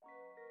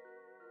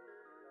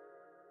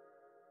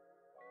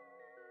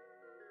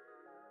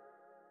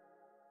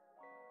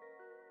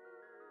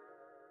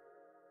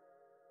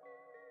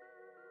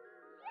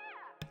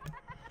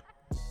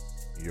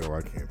Yo,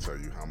 I can't tell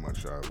you how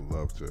much I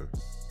love to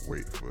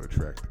wait for a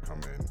track to come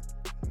in.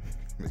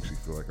 Makes me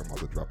feel like I'm about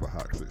to drop a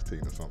hot 16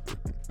 or something.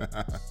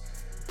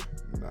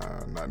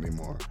 Nah, not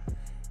anymore.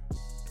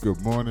 Good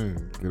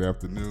morning, good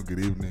afternoon, good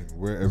evening,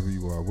 wherever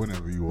you are,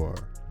 whenever you are.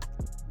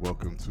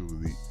 Welcome to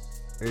the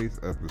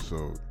 8th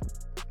episode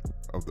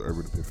of the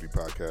Urban Epiphany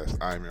Podcast.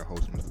 I am your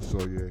host, Mr.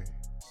 Soye.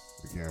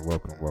 Again,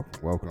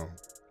 welcome.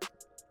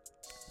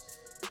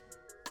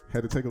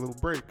 Had to take a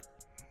little break.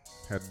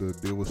 Had to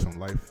deal with some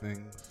life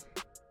things,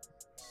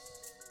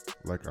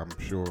 like I'm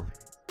sure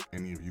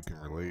any of you can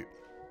relate.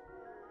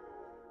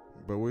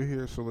 But we're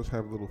here, so let's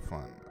have a little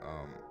fun.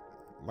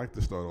 I'd like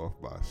to start off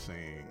by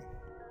saying,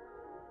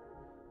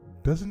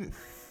 doesn't it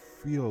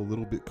feel a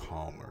little bit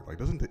calmer? Like,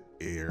 doesn't the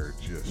air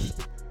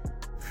just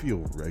feel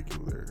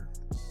regular?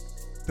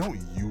 Don't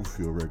you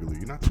feel regular?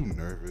 You're not too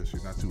nervous,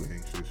 you're not too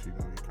anxious, you're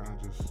kind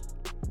of just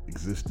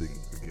existing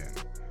again.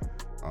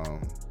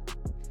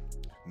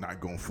 Not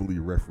going to fully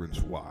reference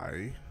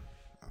why.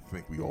 I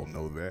think we all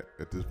know that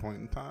at this point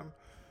in time.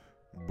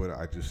 But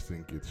I just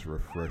think it's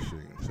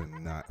refreshing to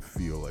not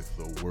feel like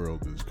the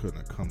world is going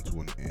to come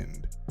to an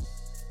end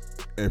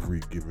every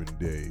given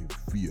day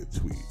via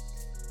tweet.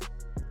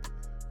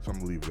 So I'm going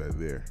to leave that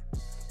there.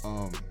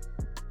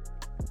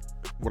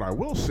 What I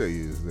will say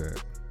is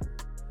that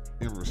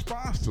in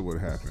response to what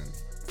happened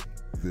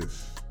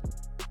this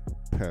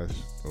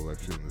past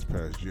election, this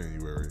past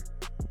January,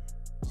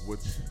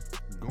 what's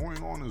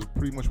going on is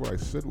pretty much what I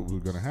said what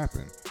was going to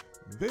happen.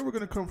 They were going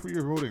to come for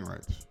your voting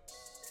rights.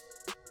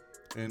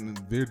 And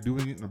they're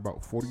doing it in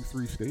about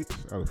 43 states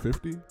out of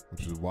 50,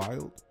 which is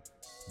wild,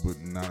 but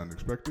not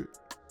unexpected.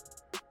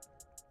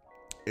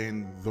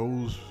 And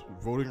those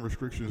voting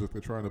restrictions that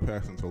they're trying to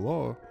pass into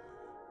law,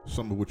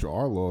 some of which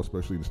are law,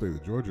 especially in the state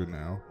of Georgia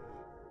now,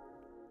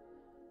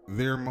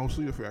 they're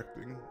mostly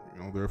affecting,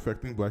 they're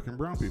affecting black and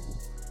brown people,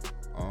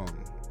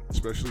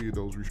 especially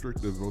those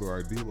restrictive voter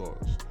ID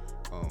laws.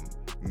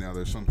 Now,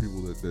 there's some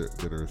people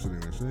that are sitting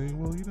there saying,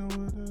 well,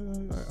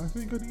 I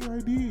think I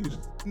need IDs.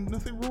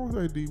 Nothing wrong with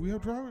ID. We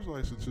have driver's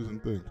licenses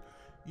and things.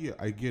 Yeah,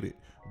 I get it.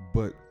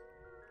 But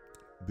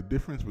the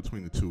difference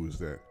between the two is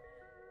that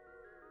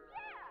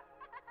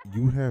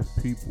you have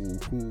people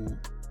who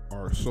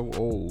are so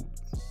old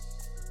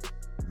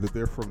that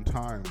they're from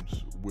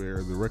times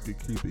where the record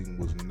keeping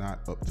was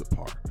not up to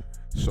par.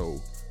 So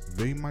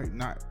they might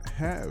not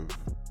have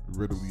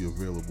readily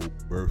available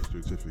birth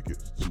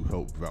certificates to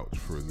help vouch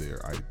for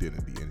their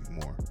identity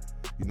anymore.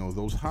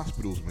 Those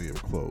hospitals may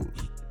have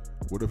closed.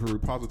 Whatever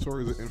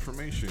repositories of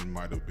information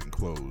might have been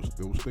closed.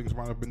 Those things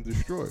might have been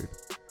destroyed.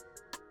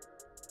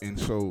 And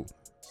so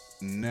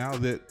now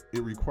that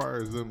it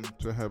requires them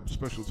to have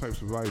special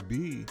types of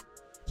ID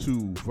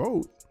to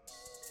vote,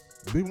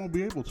 they won't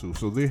be able to.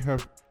 So they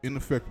have, in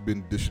effect,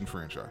 been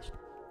disenfranchised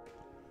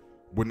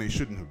when they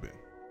shouldn't have been.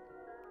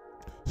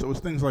 So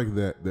it's things like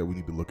that we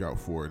need to look out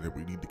for and that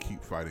we need to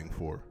keep fighting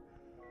for.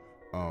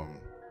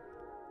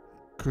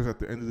 Because at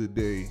the end of the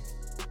day,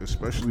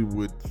 especially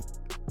with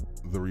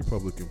the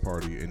Republican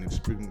Party, and it's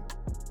been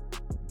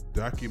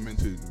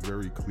documented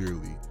very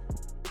clearly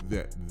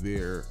that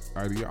their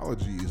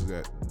ideology is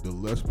that the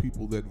less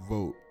people that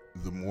vote,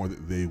 the more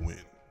that they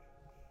win.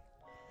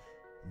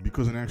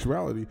 Because in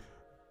actuality,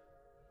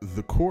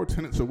 the core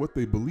tenets of what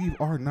they believe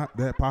are not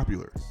that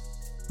popular.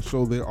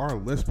 So there are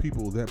less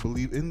people that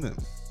believe in them,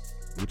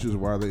 which is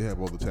why they have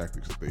all the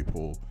tactics that they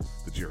pull,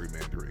 the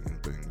gerrymandering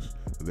and things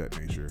of that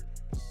nature,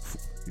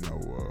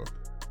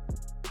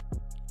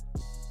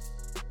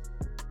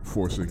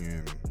 forcing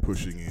in,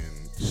 pushing in,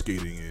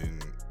 skating in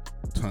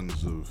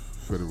tons of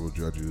federal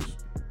judges,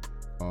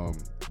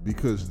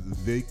 because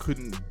they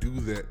couldn't do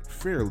that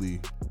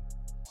fairly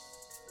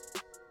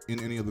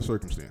in any other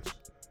circumstance.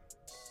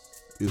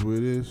 Is what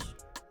it is,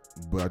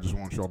 but I just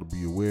want y'all to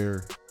be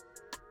aware,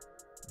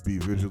 be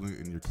vigilant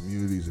in your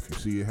communities. If you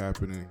see it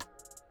happening,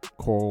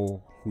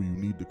 call who you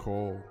need to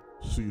call,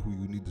 see who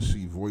you need to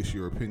see, voice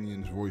your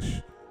opinions,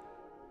 voice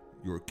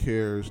your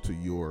cares to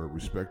your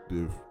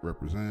respective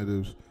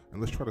representatives,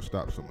 and let's try to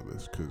stop some of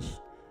this, because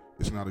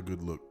it's not a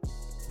good look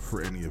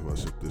for any of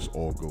us if this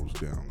all goes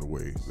down the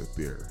way that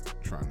they're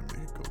trying to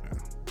make it go down.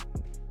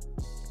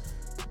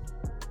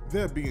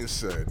 That being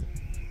said,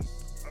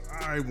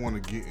 I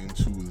want to get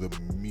into the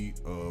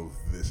meat of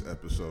this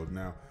episode.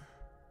 Now,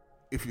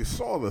 if you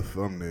saw the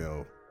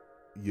thumbnail,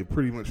 you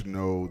pretty much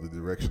know the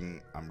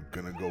direction I'm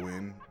going to go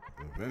in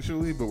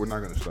eventually, but we're not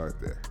going to start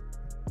there.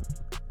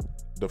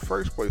 The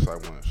first place I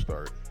want to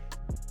start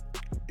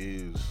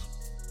is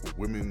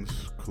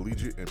women's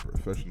collegiate and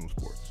professional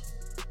sports.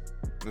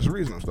 There's a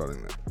reason I'm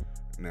starting that.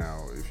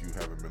 Now, if you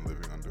haven't been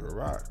living under a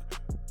rock,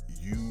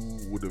 you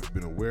would have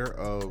been aware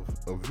of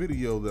a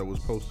video that was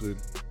posted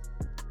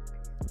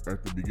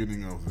at the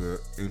beginning of the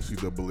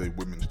NCAA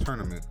women's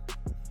tournament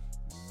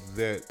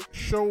that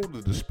showed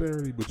the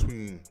disparity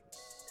between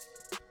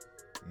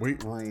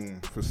weight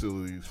room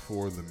facilities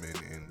for the men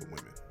and the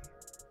women.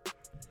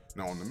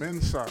 Now, on the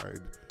men's side,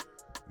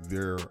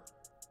 there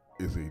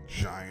is a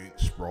giant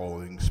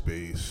sprawling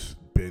space,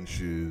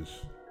 benches,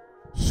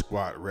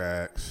 squat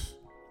racks,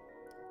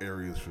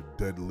 areas for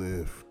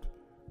deadlift,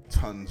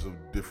 tons of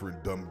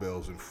different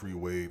dumbbells and free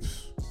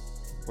weights,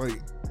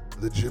 like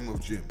the gym of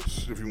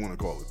gyms, if you want to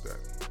call it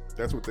that.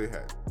 That's what they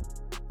had,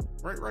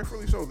 right?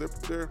 Rightfully so.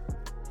 They're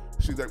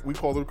see that we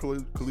call them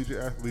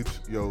collegiate athletes.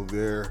 Yo,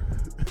 they're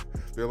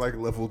like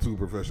level 2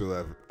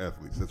 professional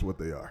athletes. That's what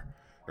they are,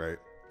 right?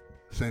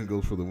 Same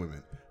goes for the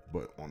women.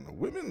 But on the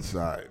women's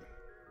side,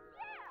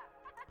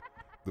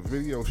 the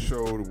video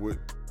showed what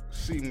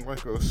seemed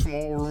like a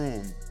small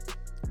room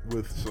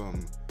with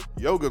some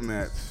yoga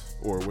mats,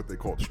 or what they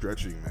called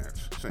stretching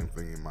mats, same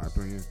thing in my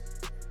opinion,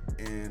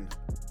 and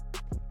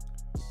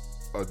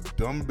a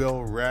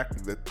dumbbell rack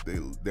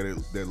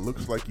that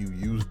looks like you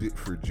used it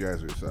for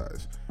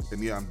jazzercise.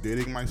 And yeah, I'm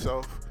dating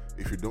myself.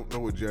 If you don't know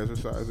what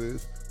jazzercise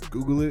is,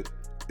 Google it.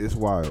 It's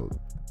wild.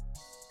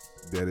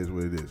 That is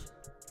what it is.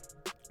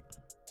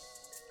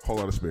 Whole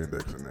lot of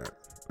spandex in that.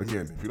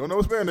 Again, if you don't know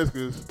what spandex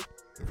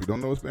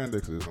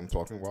is, I'm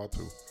talking wild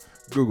too.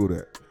 Google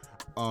that.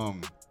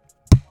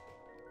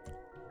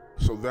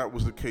 So that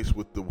was the case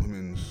with the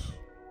women's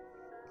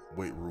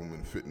weight room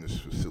and fitness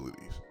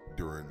facilities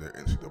during their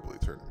NCAA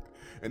tournament.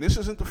 And this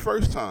isn't the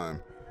first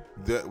time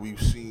that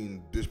we've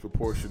seen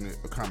disproportionate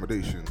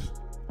accommodations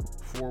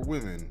for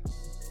women,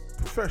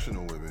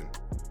 professional women,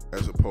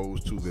 as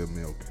opposed to their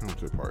male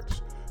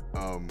counterparts.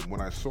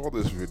 When I saw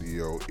this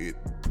video, it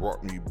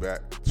brought me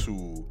back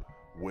to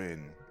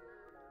when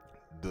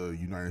the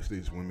United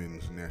States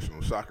women's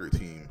national soccer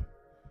team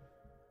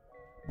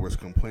was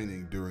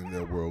complaining during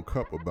their World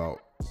Cup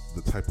about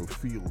the type of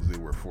fields they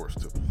were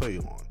forced to play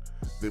on.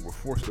 They were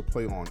forced to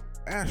play on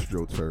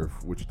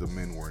AstroTurf, which the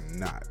men were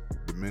not.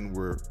 The men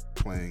were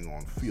playing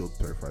on field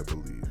turf, I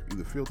believe.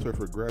 Either field turf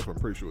or grass, I'm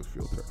pretty sure it's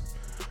field turf.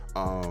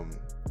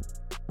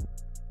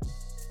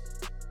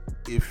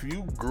 If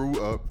you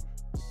grew up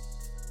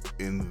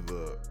in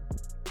the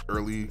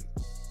early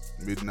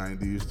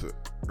mid-90s to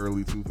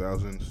early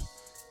 2000s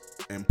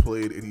and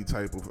played any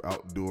type of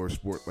outdoor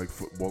sport like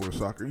football or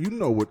soccer, you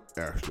know what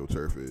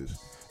AstroTurf is.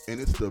 And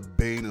it's the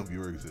bane of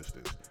your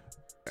existence.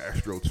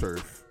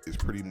 AstroTurf is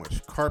pretty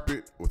much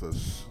carpet with a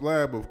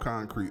slab of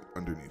concrete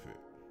underneath it.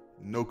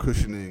 No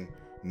cushioning,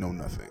 no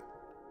nothing.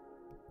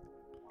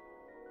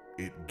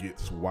 It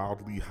gets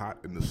wildly hot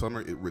in the summer.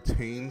 It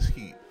retains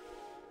heat.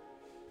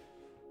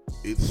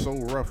 It's so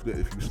rough that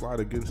if you slide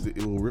against it,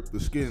 it will rip the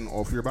skin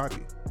off your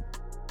body,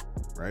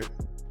 right?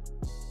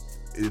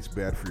 It's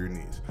bad for your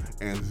knees.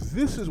 And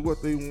this is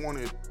what they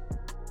wanted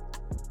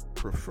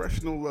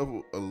professional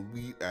level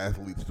elite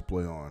athletes to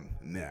play on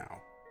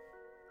now.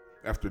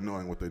 After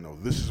knowing what they know,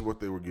 this is what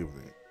they were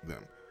giving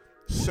them.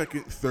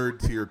 Second, third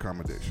tier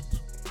accommodations.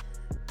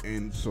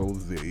 And so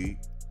they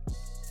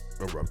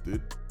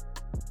erupted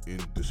in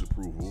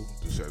disapproval,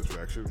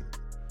 dissatisfaction,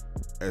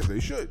 as they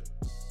should.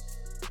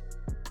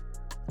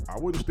 I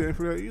wouldn't stand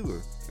for that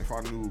either if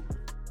I knew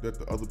that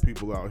the other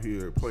people out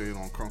here playing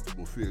on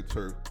comfortable field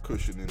turf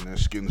cushion and their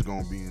skin's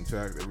gonna be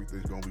intact,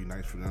 everything's gonna be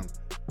nice for them.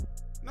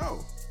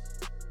 No,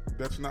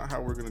 that's not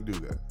how we're gonna do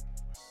that.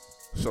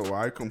 So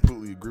I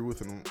completely agree with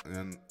them,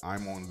 and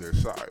I'm on their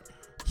side.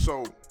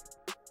 So,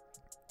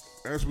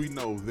 as we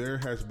know, there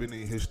has been a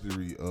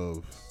history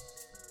of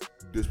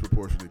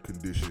disproportionate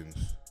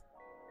conditions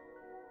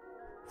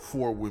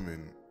for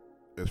women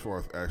as far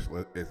as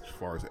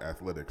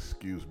athletics,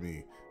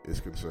 is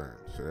concerned.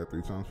 Say that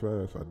 3 times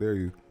fast. I dare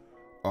you.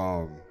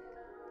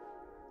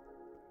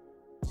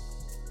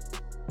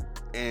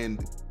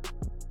 And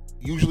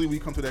usually we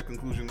come to that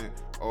conclusion that,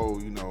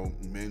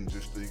 men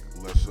just think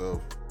less of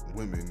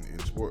women in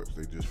sports.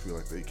 They just feel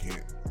like they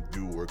can't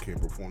do or can't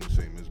perform the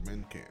same as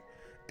men can.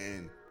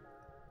 And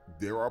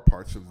there are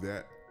parts of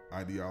that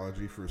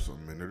ideology for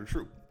some men that are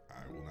true.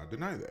 I will not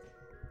deny that.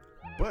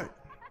 But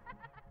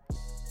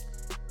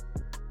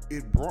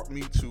it brought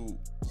me to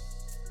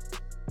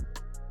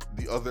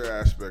the other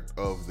aspect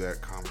of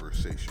that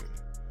conversation,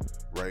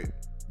 right?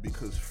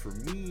 Because for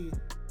me,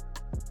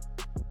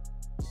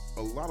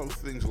 a lot of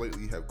things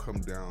lately have come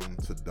down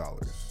to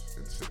dollars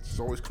and cents. It's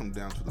always come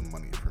down to the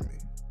money for me.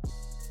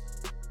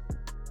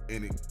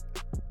 And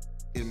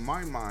in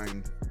my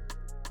mind,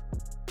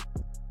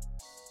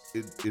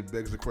 it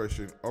begs the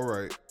question, all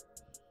right,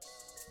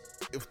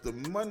 if the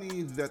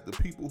money that the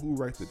people who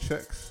write the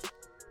checks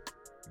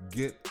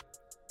get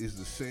is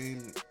the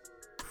same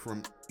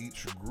from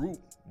each group,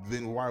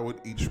 then why would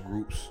each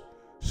group's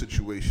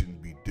situation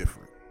be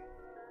different?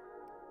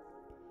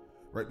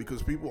 Right?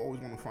 Because people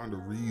always want to find a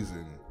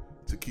reason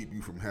to keep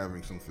you from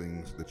having some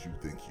things that you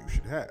think you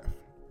should have.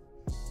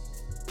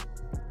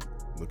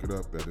 Look it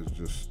up. That is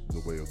just the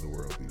way of the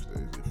world these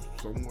days.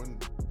 If someone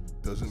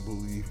doesn't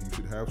believe you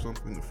should have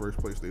something, the first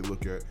place they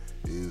look at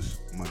is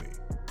money.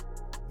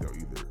 They'll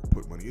either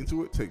put money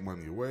into it, take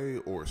money away,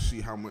 or see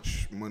how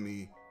much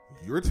money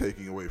you're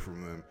taking away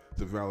from them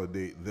to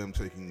validate them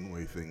taking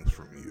away things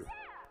from you.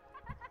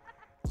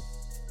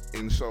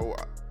 And so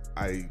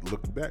I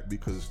looked back,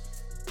 because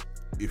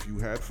if you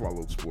had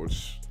followed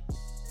sports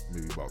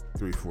maybe about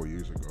 3-4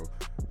 years ago,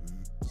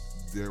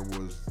 there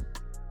was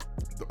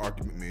the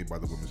argument made by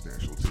the women's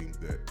national team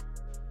that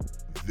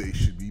they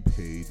should be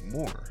paid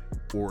more.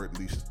 or at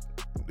least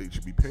they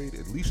should be paid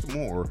at least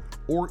more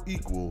or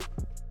equal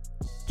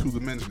to the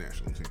men's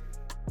national team,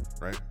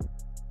 right?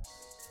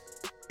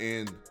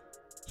 And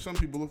some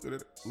people looked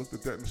at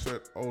that and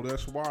said, "Oh,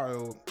 that's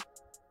wild.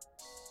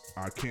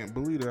 I can't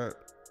believe that.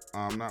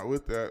 I'm not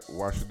with that.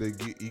 Why should they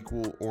get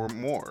equal or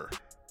more?"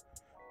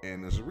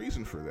 And there's a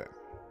reason for that.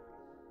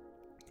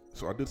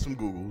 So I did some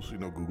Googles.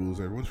 Google is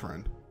everyone's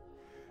friend.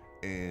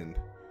 And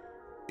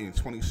in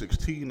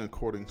 2016,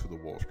 according to the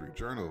Wall Street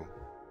Journal,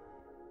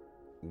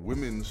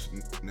 women's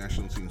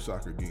national team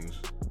soccer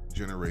games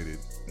generated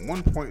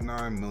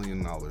 $1.9 million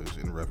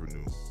in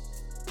revenue.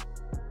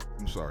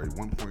 I'm sorry,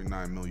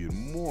 $1.9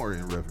 million more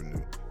in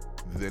revenue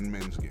than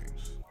men's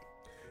games.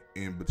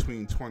 And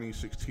between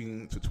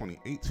 2016 to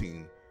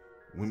 2018,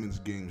 women's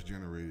games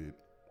generated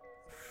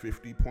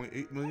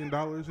 $50.8 million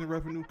in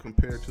revenue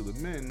compared to the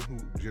men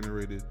who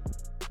generated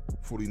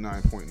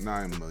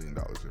 $49.9 million in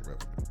revenue.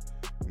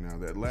 Now,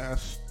 that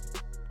last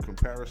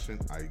comparison,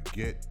 I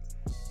get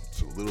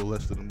it's a little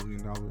less than $1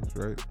 million,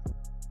 right?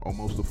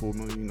 Almost a full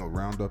million,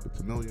 round up,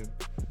 it's $1 million.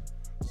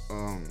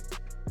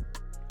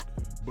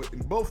 But in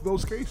both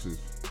those cases,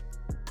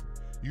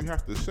 you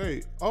have to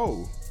say,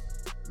 oh,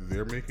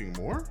 they're making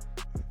more?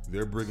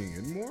 They're bringing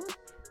in more?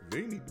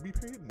 They need to be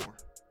paid more.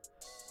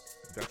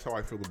 That's how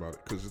I feel about it,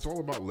 because it's all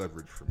about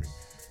leverage for me.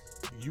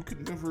 You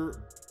can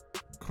never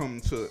come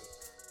to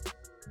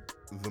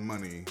the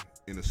money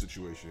in a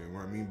situation. And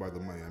what I mean by the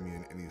money, I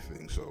mean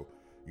anything. So,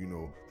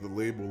 the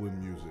label in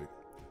music,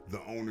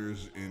 the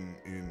owners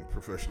in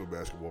professional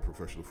basketball,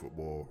 professional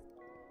football,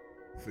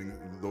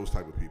 those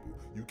type of people.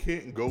 You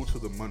can't go to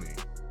the money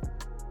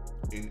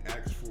and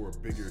ask for a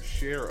bigger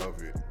share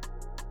of it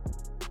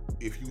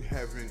if you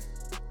haven't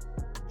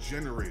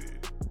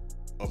generated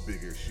a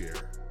bigger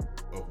share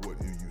of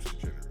what you used to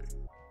generate.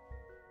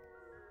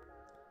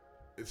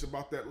 It's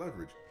about that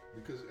leverage,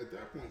 because at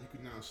that point you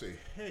can now say,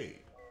 hey,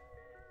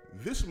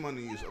 this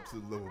money is up to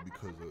the level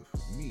because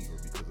of me or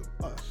because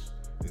of us,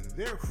 and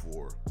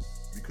therefore,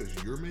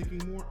 because you're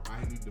making more,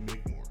 I need to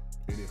make more.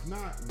 And if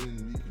not,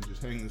 then we can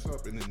just hang this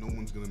up, and then no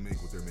one's going to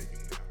make what they're making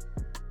now.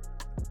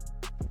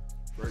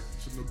 Right?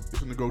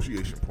 It's a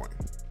negotiation point.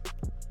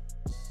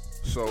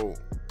 So,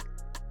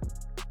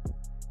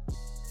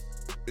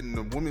 in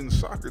the women's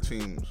soccer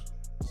team's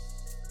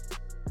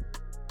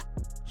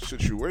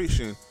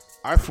situation,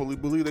 I fully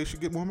believe they should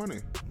get more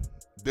money.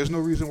 There's no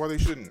reason why they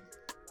shouldn't.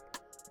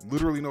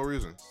 Literally no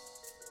reason.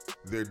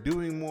 They're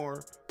doing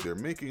more. They're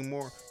making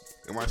more.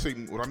 And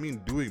when I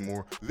mean doing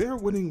more, they're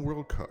winning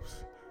World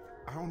Cups.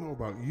 I don't know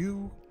about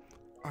you.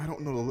 I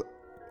don't know.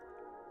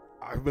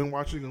 I've been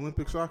watching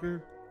Olympic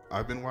soccer.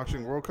 I've been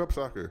watching World Cup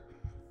soccer.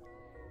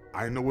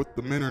 I know what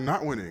the men are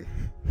not winning.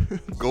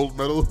 Gold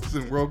medals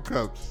in World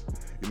Cups.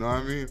 You know what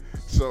I mean?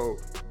 So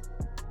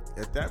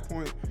at that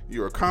point,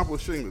 you're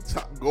accomplishing the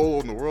top goal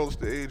on the world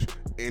stage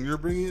and you're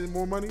bringing in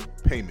more money.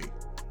 Pay me.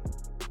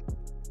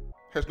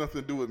 Has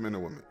nothing to do with men or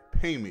women.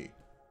 Pay me.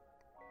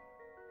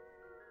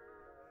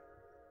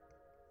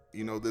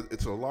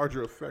 It's a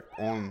larger effect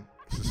on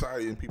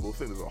society and people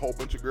think. There's a whole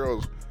bunch of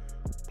girls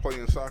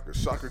playing soccer.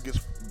 Soccer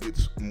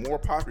gets more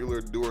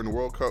popular during the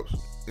World Cups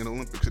and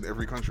Olympics in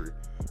every country.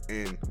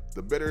 And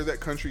the better that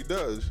country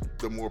does,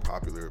 the more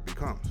popular it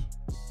becomes.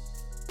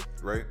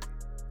 Right?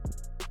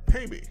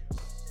 Pay me.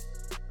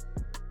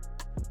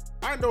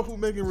 I know who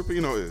Megan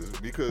Rapinoe is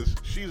because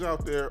she's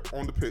out there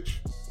on the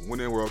pitch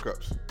winning World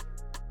Cups.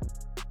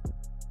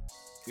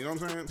 You know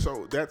what I'm saying?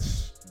 So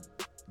that's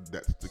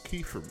the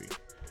key for me.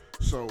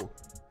 So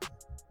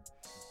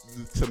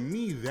to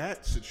me,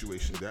 that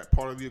situation, that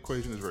part of the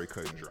equation is very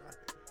cut and dry.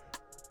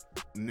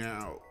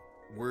 Now,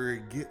 where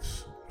it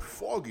gets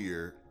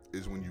foggier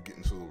is when you get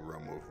into the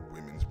realm of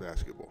women's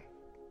basketball.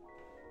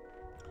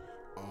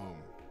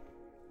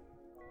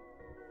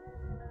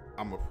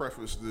 I'm going to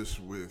preface this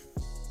with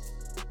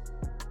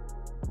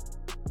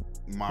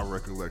my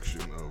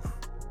recollection of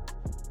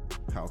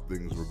how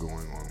things were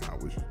going on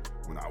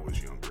when I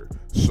was younger.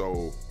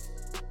 So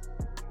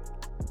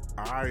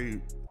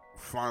I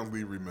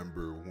fondly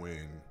remember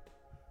when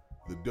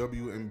the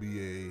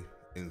WNBA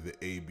and the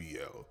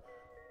ABL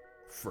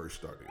first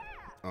started.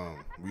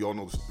 We all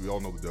know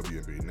the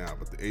WNBA now,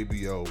 but the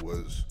ABL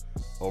was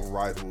a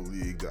rival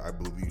league that I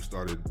believe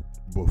started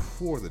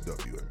before the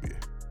WNBA.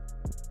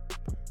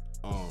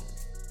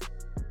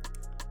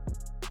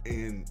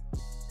 And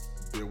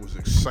there was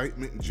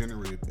excitement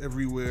generated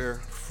everywhere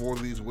for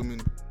these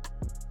women,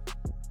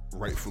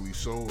 rightfully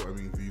so. I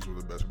mean, these were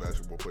the best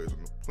basketball players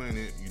on the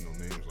planet.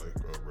 Names like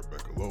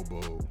Rebecca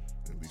Lobo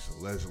and Lisa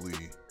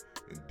Leslie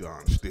and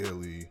Dawn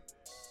Staley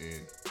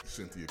and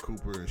Cynthia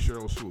Cooper and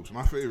Cheryl Swoops.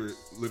 My favorite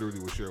literally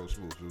was Cheryl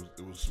Swoops.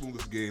 It was the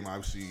smoothest game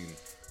I've seen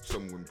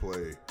someone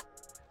play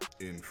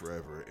in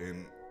forever,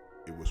 and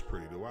it was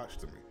pretty to watch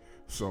to me.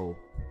 So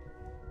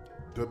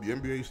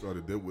WNBA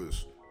started. There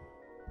was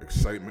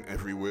excitement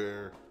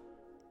everywhere.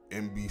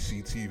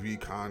 NBC TV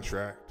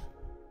contract.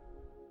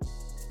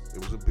 It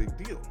was a big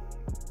deal.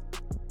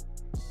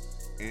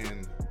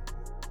 And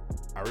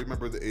I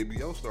remember the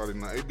ABL started.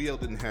 Now, ABL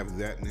didn't have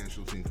that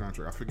national team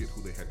contract. I forget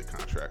who they had the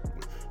contract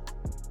with.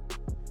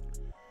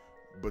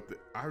 But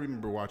I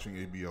remember watching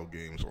ABL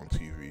games on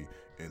TV,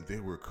 and they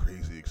were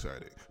crazy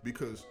exciting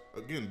because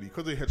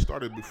they had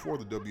started before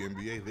the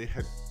WNBA,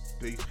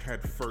 they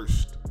had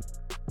first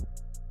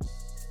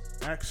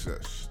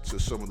access to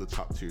some of the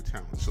top tier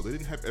talent. So they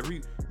didn't have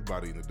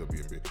everybody in the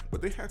WNBA,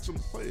 but they had some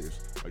players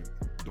like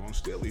Dawn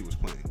Staley was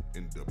playing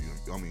in the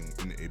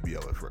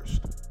ABL at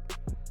first.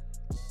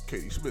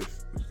 Katie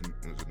Smith was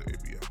in the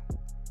ABL,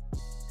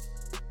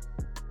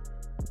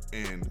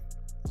 and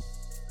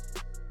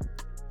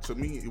to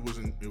me, it was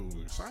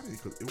exciting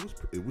because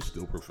it was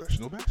still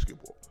professional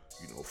basketball.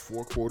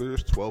 4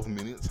 quarters, 12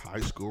 minutes, high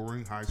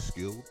scoring, high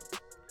skilled.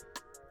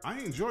 I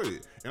enjoyed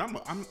it, and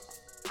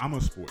I'm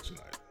a sports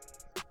nut.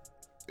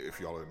 If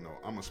y'all didn't know,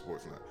 I'm a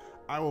sports nut.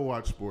 I will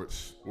watch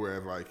sports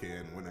wherever I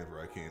can, whenever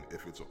I can,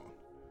 if it's on.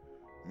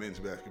 Men's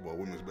basketball,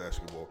 women's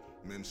basketball,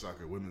 men's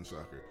soccer, women's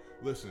soccer.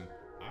 Listen,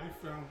 I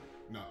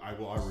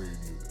already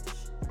knew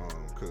this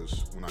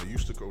because when I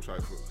used to coach high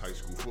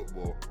school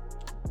football.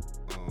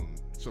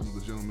 Some of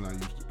the gentlemen I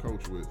used to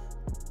coach with,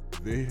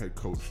 they had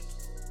coached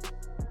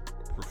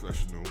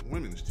professional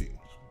women's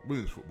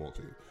football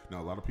teams. Now,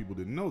 a lot of people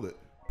didn't know that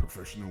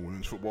professional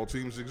women's football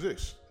teams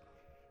exist.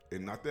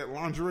 And not that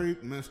lingerie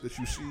mess that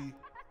you see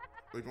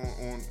like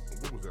on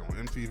what was that,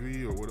 on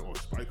MTV or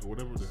Spike or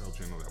whatever the hell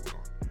channel that was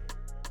on.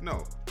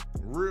 No,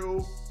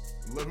 real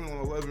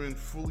 11-on-11,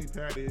 fully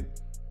padded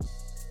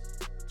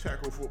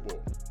tackle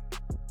football.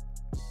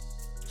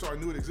 So I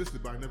knew it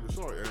existed, but I never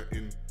saw it.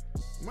 And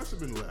it must have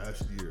been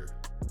last year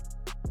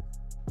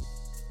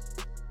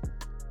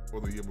or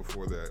the year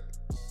before that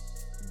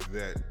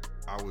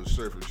I was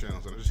surfing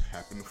channels and I just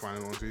happened to find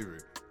it on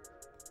TV.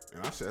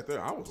 And I sat there,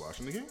 I was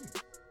watching the game.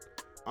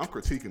 I'm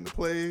critiquing the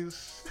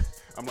plays.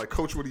 I'm like,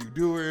 Coach, what are you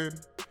doing?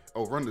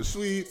 Oh, run the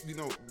sweep.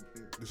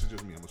 This is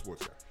just me. I'm a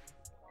sports guy.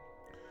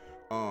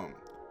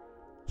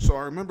 So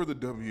I remember the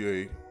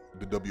WNBA,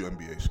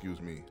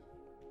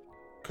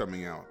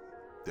 coming out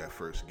that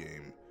first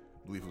game.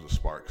 I believe it was a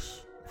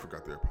Sparks. I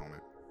forgot their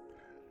opponent.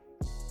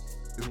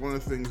 It's one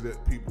of the things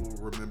that people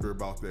remember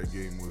about that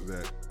game was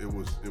that it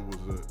was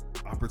an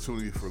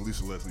opportunity for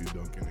Lisa Leslie to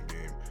dunk in the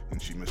game,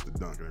 and she missed the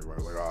dunk, and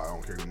everybody was like, I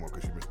don't care anymore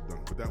because she missed the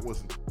dunk. But that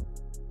wasn't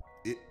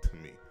it to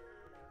me.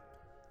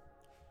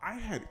 I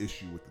had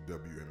issue with the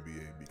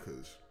WNBA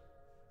because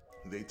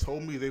they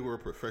told me they were a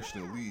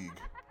professional league,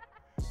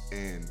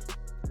 and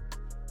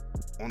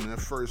on their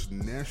first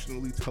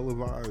nationally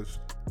televised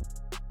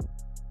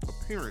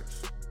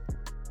appearance,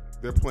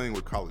 they're playing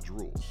with college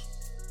rules.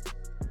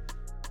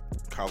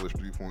 College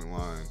 3-point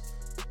line,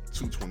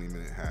 2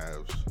 20-minute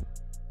halves.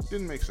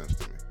 Didn't make sense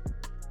to me.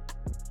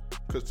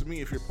 Because to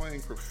me, if you're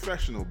playing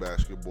professional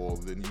basketball,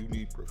 then you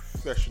need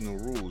professional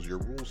rules. Your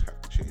rules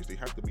have to change. They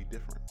have to be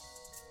different.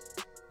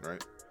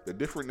 Right? They're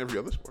different in every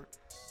other sport.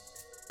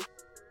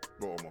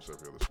 Well, almost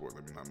every other sport.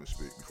 Let me not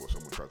misspeak before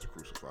someone tries to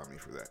crucify me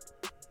for that.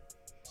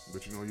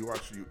 But you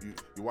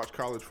watch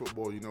college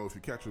football, if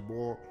you catch a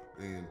ball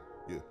and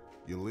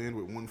you land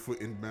with 1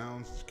 foot in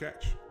bounds, it's a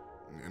catch.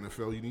 In the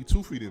NFL, you need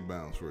 2 feet in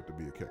bounds for it to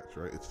be a catch,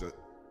 right? It's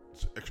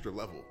extra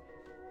level.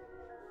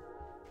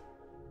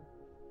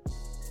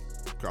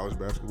 College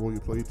basketball, you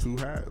play 2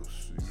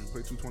 halves. You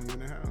play 2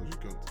 20-minute halves.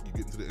 You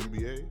get into the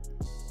NBA,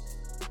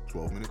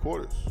 12-minute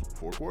quarters,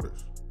 4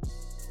 quarters.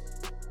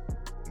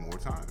 More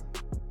time.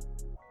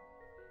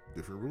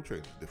 Different rule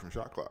changes, different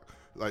shot clock.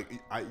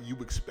 You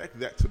expect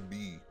that to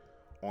be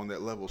on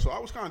that level. So I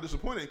was kind of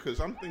disappointed because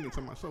I'm thinking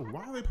to myself,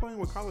 why are they playing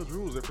with college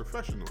rules? They're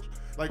professionals.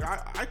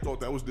 I thought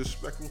that was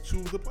disrespectful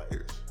to the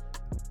players.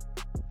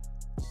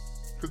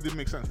 Because it didn't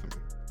make sense to me.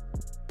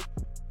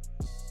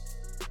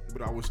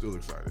 But I was still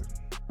excited.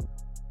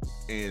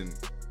 And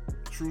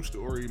true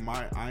story,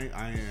 I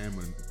am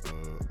a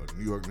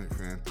New York Knicks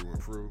fan through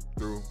and through.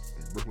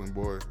 I'm a Brooklyn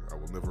boy. I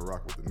will never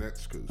rock with the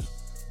Nets because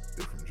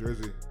they're from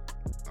Jersey.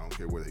 I don't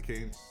care where they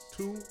came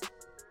to.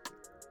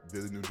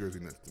 They're the New Jersey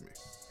Nets to me.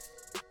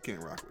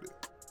 Can't rock with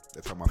it.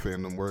 That's how my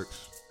fandom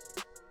works.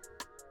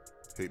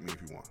 Hate me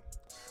if you want.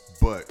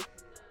 But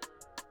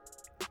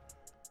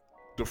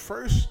the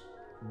first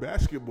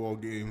basketball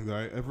game that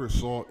I ever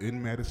saw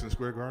in Madison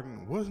Square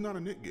Garden was not a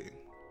Knicks game.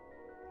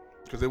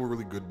 Because they were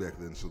really good back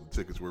then, so the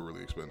tickets were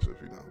really expensive,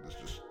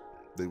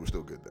 they were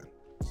still good then.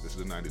 This is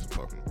the 90s I'm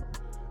talking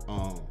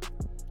about.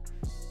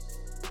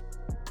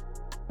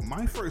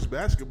 My first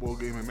basketball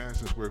game at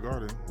Madison Square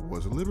Garden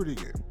was a Liberty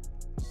game.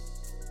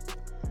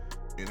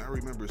 And I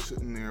remember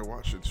sitting there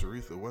watching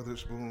Taretha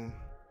Weatherspoon,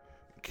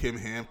 Kim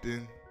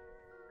Hampton,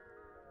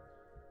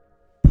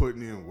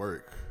 putting in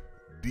work.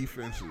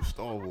 Defensive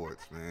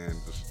stalwarts, man.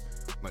 Just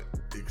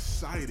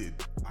excited.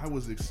 I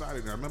was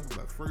excited. I remember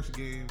my first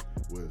game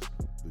was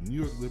the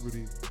New York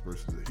Liberty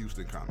versus the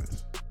Houston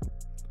Comets.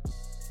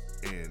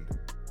 And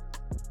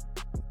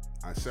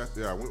I sat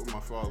there, I went with my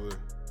father,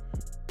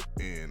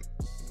 and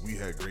we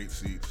had great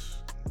seats.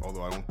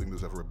 Although I don't think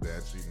there's ever a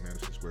bad seat in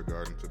Madison Square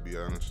Garden, to be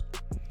honest.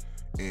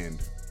 And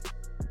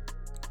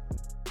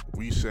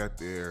we sat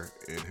there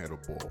and had a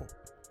ball.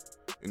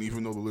 And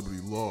even though the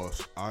Liberty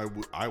lost, I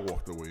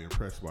walked away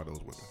impressed by those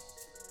women.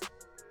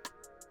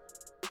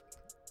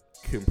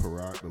 Kim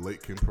Perrott, the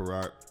late Kim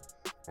Perrott,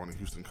 on the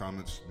Houston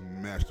Comets,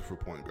 masterful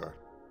point guard.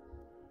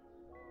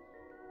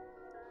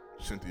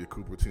 Cynthia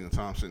Cooper, Tina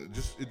Thompson,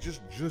 just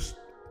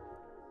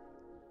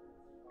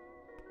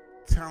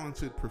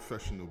talented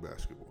professional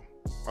basketball.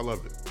 I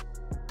loved it.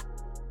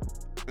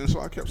 And so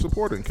I kept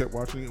supporting, kept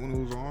watching it when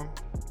it was on.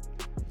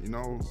 You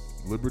know,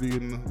 Liberty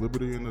in the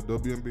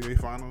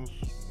WNBA finals,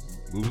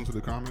 losing to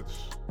the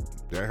Comets,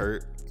 that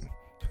hurt.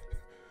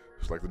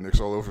 It's like the Knicks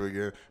all over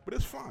again, but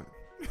it's fine.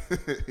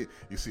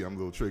 You see, I'm a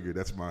little triggered.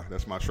 That's my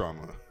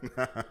trauma.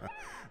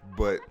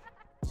 But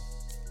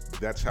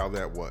that's how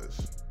that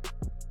was.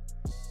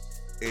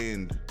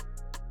 And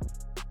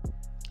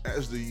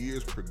as the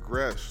years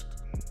progressed,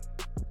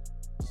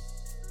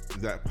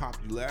 that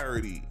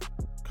popularity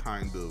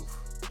kind of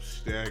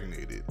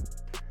stagnated.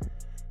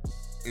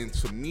 And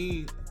to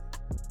me,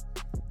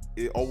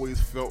 it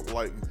always felt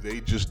like they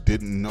just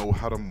didn't know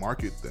how to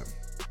market them.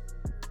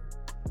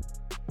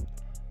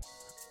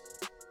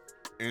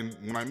 And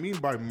when I mean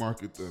by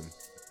market them,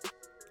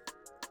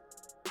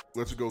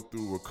 let's go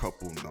through a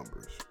couple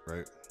numbers,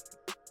 right?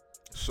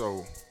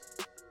 So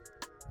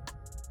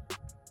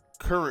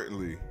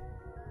currently,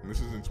 and this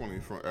is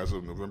as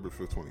of November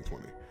 5th,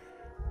 2020,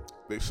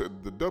 they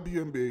said the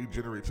WNBA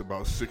generates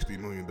about $60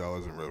 million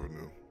in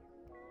revenue,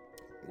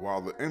 while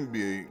the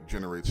NBA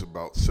generates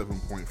about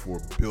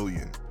 $7.4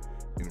 billion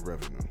in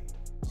revenue.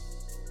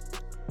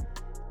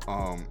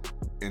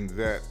 And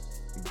that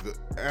the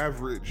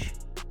average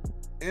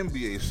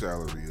NBA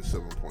salary is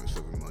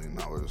 $7.7 million,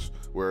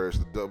 whereas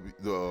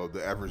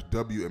the average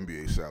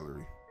WNBA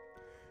salary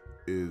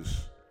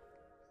is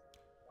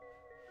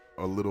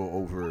a little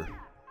over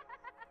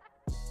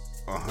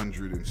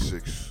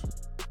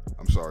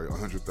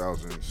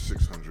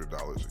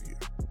 $100,600 a year,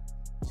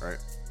 right?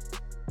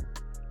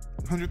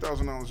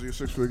 $100,000 a year,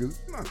 six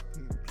figures.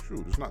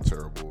 It's not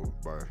terrible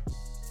by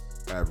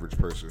average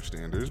person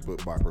standards,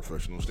 but by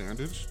professional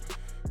standards,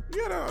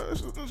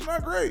 it's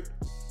not great.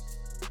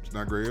 It's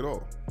not great at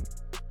all.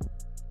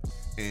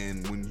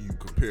 And when you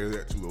compare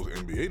that to those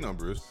NBA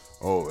numbers,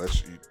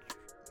 that's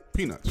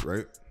peanuts,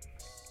 right?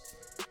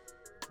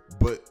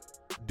 But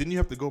then you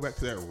have to go back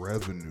to that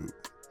revenue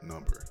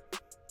number.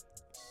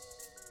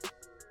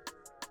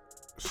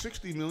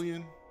 60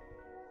 million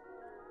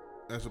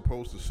as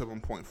opposed to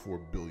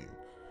 7.4 billion.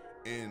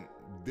 And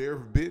there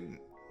have been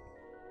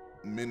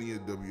many a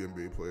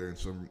WNBA player and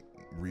some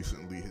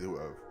recently who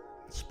have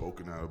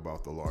spoken out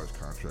about the large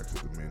contracts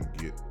that the men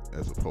get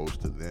as opposed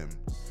to them.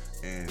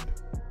 And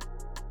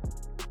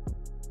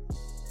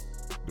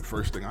the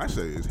first thing I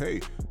say is, hey,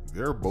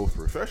 they're both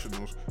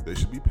professionals. They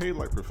should be paid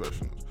like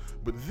professionals.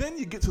 But then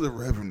you get to the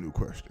revenue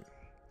question,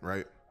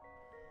 right?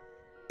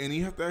 And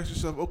you have to ask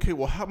yourself, okay,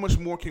 well, how much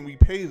more can we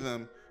pay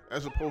them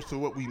as opposed to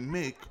what we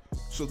make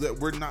so that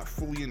we're not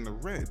fully in the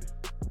red?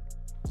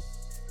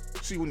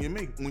 See, when you're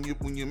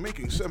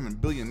making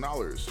 $7 billion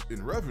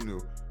in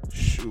revenue,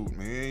 shoot,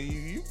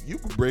 man, you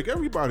can break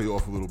everybody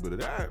off a little bit of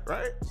that,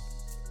 right?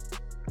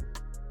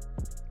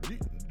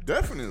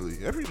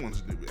 Definitely,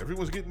 everyone's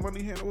getting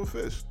money hand over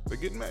fist. They're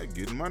getting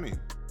money.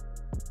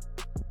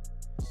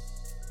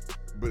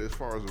 But as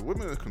far as the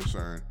women are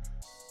concerned,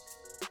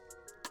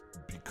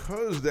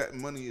 because that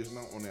money is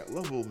not on that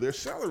level, their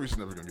salary's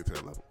never gonna get to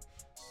that level.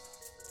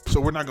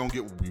 So we're not gonna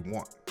get what we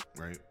want,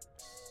 right?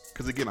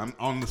 Because again, I'm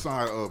on the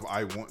side of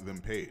I want them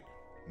paid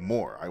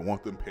more. I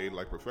want them paid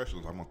like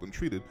professionals. I want them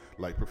treated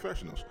like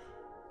professionals.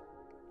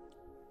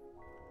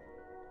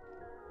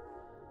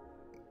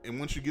 And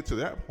once you get to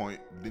that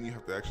point, then you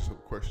have to ask yourself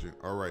a question.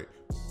 All right,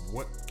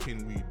 what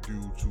can we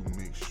do to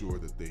make sure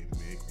that they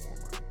make more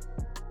money?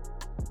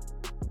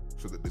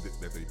 So that they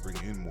bring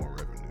in more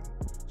revenue,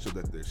 so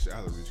that their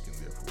salaries can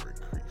therefore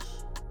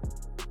increase.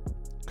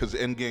 Because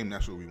the end game,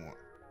 that's what we want.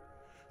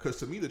 Because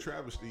to me, the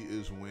travesty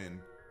is when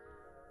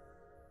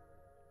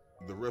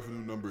the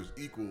revenue number is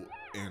equal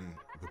and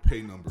the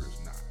pay number is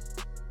not.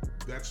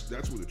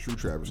 That's where the true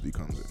travesty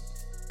comes in.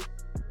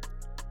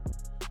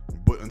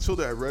 But until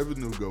that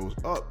revenue goes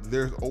up,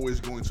 there's always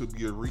going to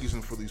be a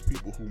reason for these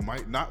people who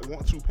might not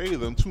want to pay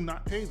them to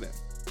not pay them.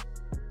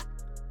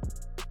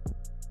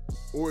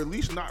 Or at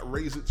least not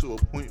raise it to a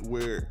point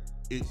where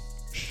it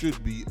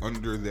should be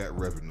under that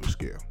revenue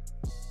scale.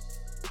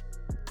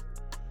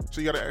 So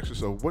you got to ask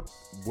yourself, what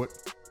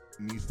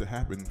needs to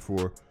happen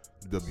for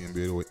the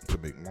WNBA to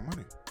make more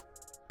money?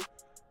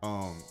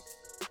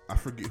 I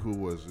forget who it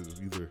was. It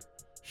was either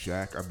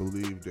Shaq, I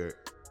believe, that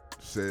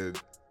said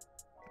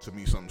to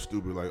me something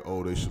stupid like,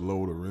 "Oh, they should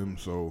lower the rim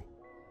so,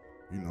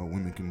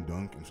 women can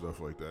dunk and stuff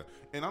like that."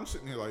 And I'm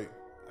sitting here like,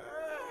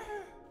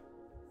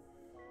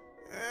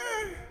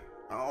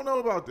 I don't know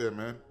about that,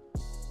 man.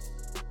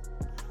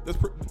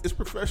 It's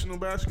professional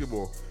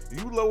basketball.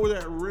 You lower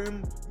that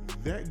rim,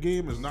 that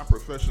game is not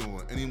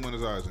professional in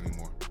anyone's eyes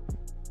anymore.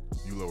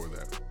 You lower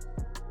that.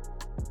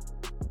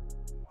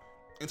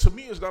 And to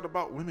me, it's not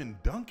about women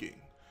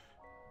dunking.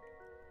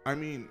 I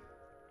mean,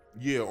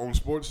 yeah, on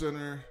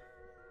SportsCenter,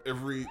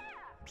 every,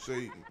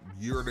 say,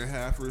 year and a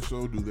half or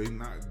so, do they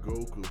not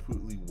go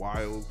completely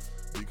wild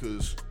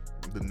because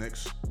the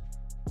next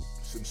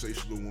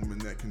sensational woman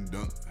that can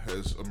dunk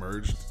has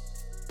emerged.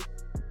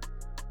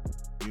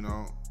 You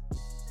know,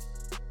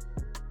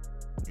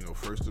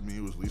 first to me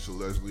it was Lisa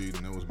Leslie, and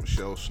then there was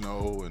Michelle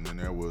Snow, and then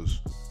there was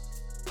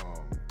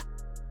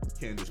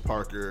Candace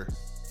Parker,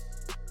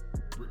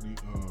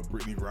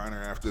 Brittany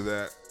Griner after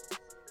that.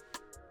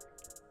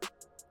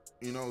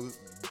 You know,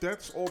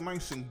 that's all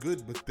nice and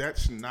good, but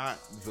that's not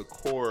the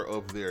core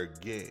of their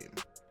game,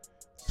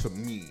 to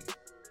me.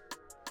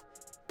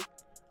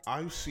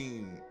 I've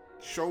seen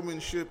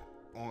showmanship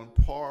on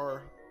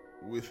par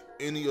with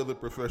any other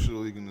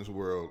professional league in this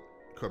world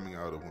coming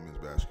out of women's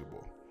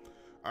basketball.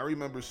 I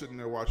remember sitting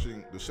there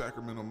watching the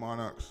Sacramento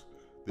Monarchs,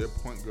 their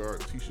point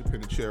guard, Tisha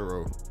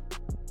Penicheiro,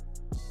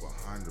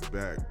 behind the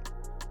back,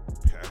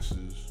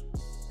 passes,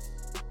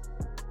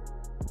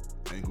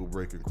 ankle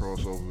breaking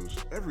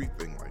crossovers,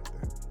 everything like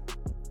that.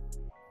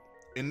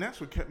 And that's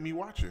what kept me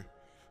watching.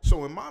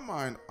 So in my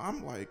mind,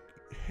 I'm like,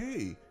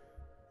 hey,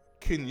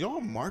 can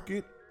y'all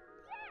market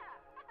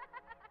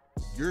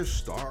your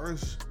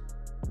stars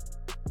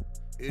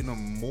in a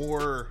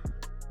more,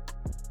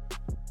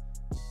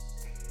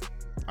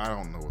 I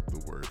don't know what the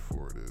word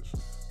for it is.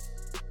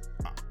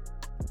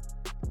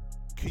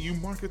 Can you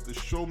market the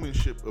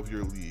showmanship of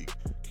your league?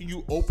 Can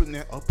you open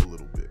that up a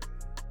little bit?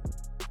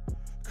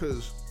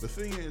 Because the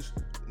thing is,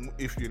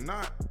 if you're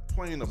not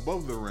playing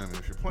above the rim,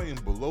 if you're playing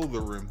below the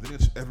rim, then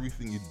it's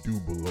everything you do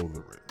below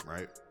the rim,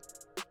 right?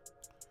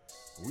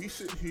 We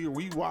sit here,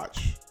 we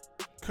watch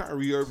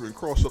Kyrie Irving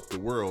cross up the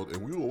world,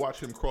 and we will watch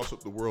him cross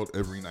up the world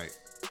every night.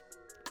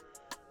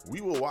 We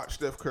will watch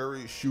Steph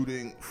Curry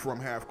shooting from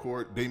half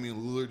court, Damian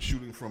Lillard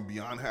shooting from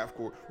beyond half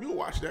court. We will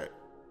watch that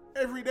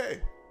every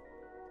day.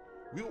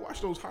 We will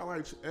watch those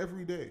highlights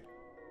every day.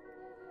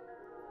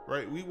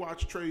 Right? We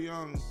watch Trae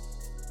Young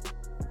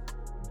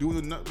doing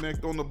the nutmeg,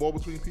 throwing the ball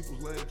between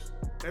people's legs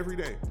every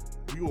day.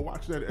 We will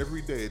watch that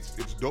every day.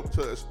 It's dope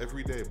to us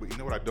every day. But you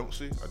know what I don't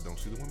see? I don't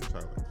see the women's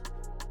highlights.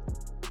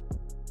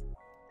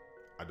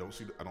 I don't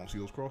see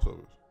those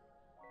crossovers.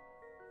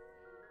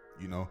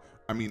 You know,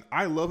 I mean,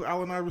 I love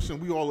Allen Iverson.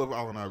 We all love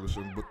Allen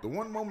Iverson. But the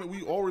one moment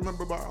we all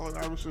remember about Allen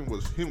Iverson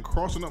was him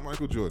crossing up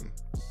Michael Jordan.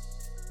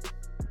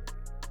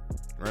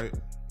 Right?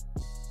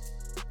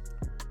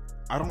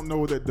 I don't know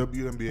what that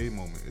WNBA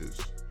moment is.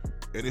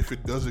 And if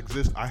it does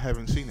exist, I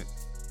haven't seen it.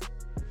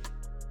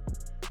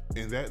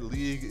 And that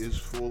league is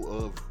full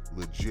of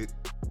legit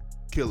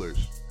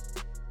killers.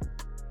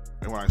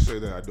 And when I say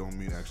that, I don't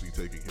mean actually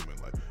taking him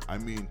in life. I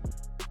mean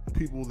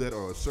people that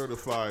are a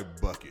certified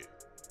bucket.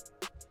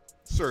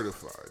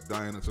 Certified.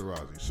 Diana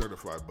Taurasi,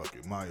 certified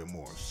bucket. Maya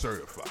Moore,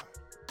 certified.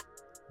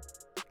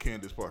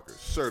 Candace Parker,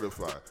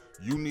 certified.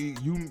 You need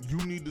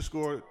to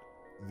score.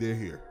 They're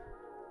here.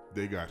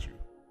 They got you.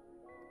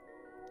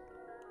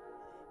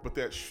 But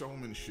that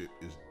showmanship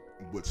is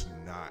what's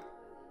not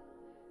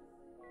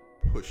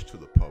pushed to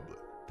the public.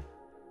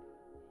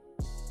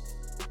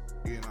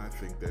 And I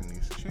think that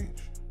needs to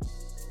change.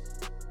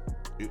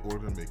 In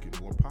order to make it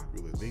more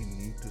popular, they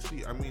need to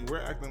see. I mean, we're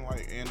acting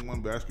like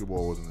and1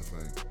 basketball wasn't a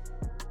thing.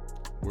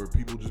 Where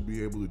people just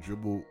be able to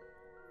dribble,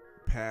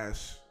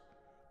 pass,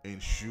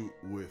 and shoot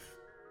with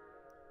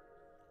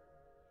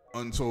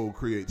untold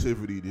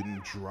creativity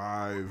didn't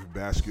drive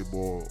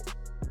basketball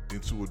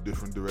into a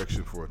different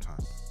direction for a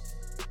time.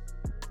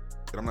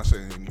 And I'm not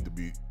saying they need to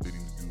do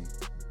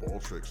ball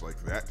tricks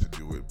like that to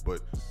do it,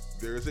 but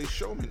there is a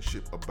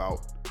showmanship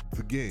about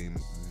the game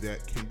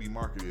that can be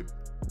marketed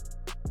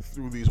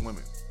through these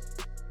women.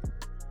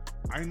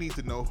 I need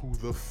to know who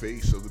the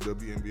face of the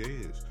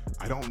WNBA is.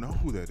 I don't know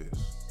who that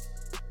is.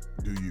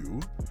 Do you?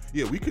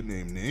 Yeah, we could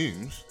name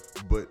names,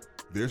 but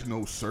there's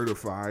no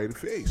certified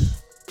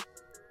face.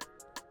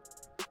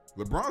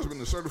 LeBron's been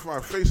the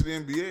certified face of the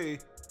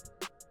NBA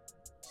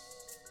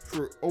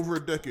for over a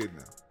decade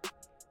now.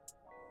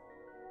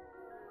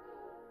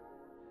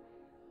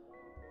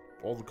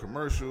 All the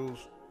commercials,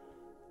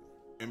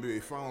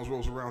 NBA Finals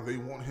rolls around, they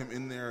want him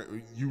in there.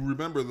 You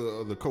remember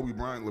the Kobe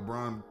Bryant,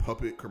 LeBron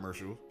puppet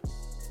commercial,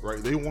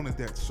 right? They wanted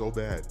that so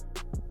bad,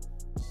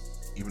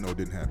 even though it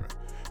didn't happen.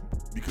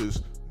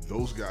 Because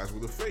those guys were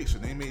the face,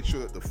 and they made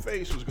sure that the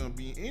face was going to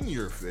be in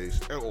your face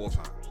at all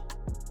times.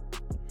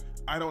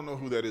 I don't know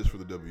who that is for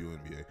the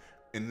WNBA,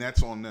 and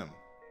that's on them.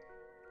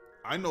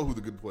 I know who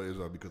the good players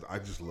are because I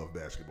just love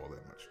basketball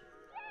that much.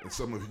 And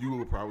some of you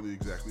are probably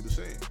exactly the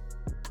same.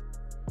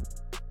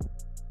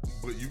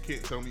 But you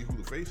can't tell me who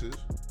the face is.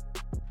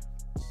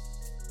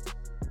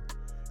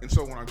 And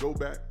so when I go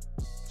back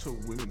to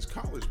women's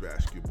college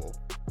basketball,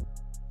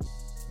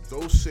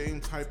 those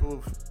same type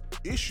of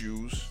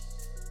issues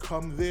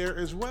come there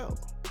as well.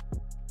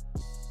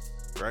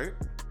 Right?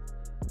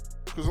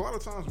 Because a lot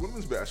of times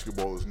women's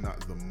basketball is not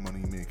the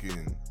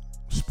money-making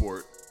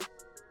sport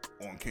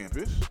on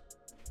campus.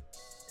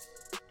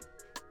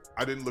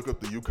 I didn't look up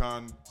the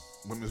UConn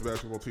women's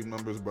basketball team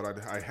numbers, but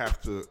I'd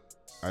have to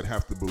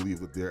believe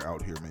that they're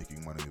out here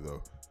making money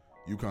though.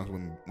 UConn's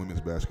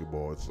women's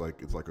basketball, it's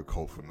like a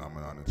cult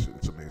phenomenon.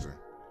 It's amazing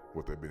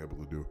what they've been able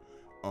to do.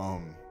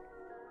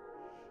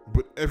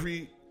 But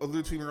every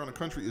other team around the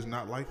country is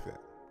not like that.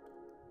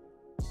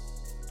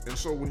 And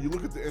so when you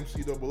look at the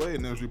NCAA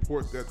and there's a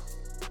report that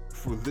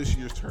for this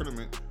year's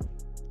tournament,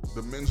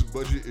 the men's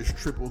budget is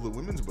triple the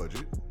women's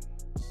budget.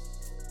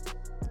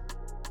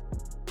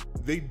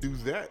 They do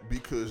that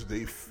because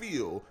they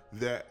feel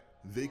that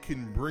they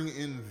can bring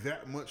in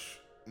that much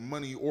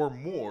money or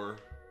more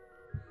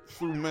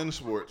through men's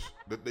sports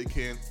that they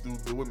can through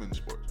the women's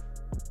sports.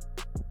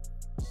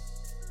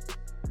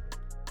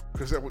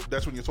 Because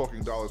that's when you're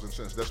talking dollars and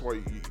cents. That's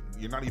why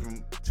you're not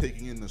even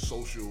taking in the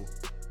social.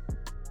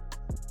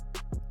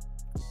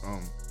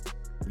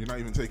 You're not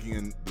even taking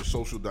in the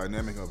social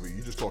dynamic of it.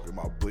 You're just talking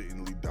about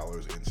blatantly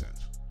dollars and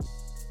cents.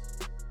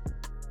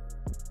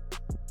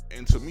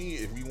 And to me,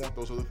 if we want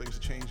those other things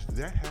to change,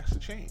 that has to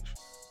change.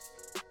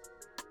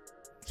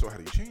 So how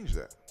do you change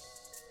that?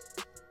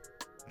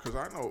 Because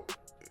I know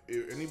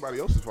if anybody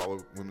else has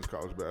followed women's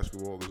college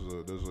basketball,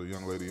 there's a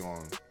young lady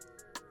on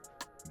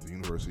the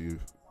University of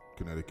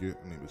Connecticut.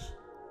 Her name is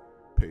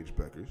Paige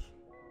Beckers.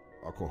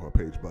 I'll call her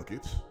Paige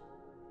Buckets.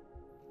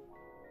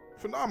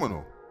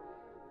 Phenomenal.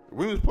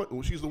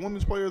 She's the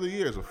Women's Player of the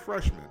Year as a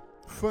freshman.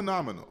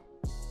 Phenomenal.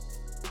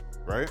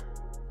 Right?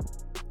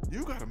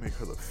 You got to make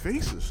her the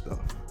face of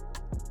stuff.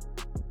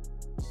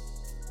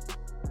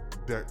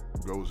 That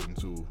goes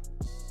into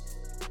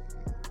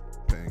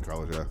paying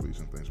college athletes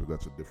and things, but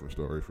that's a different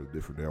story for a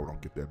different day. I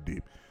don't get that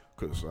deep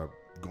because I've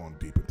gone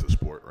deep into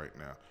sport right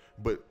now.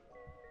 But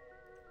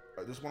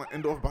I just want to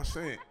end off by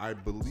saying I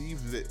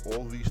believe that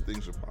all these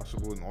things are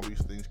possible and all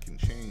these things can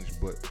change,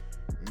 but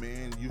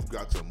man, you've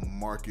got to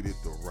market it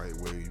the right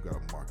way. You got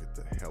to market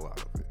the hell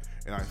out of it.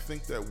 And I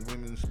think that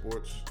women's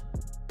sports,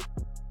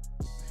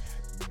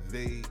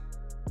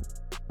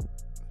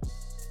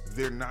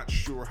 they're not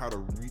sure how to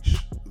reach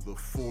the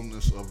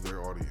fullness of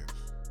their audience.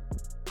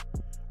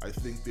 I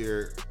think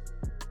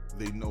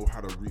they know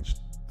how to reach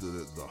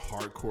the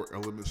hardcore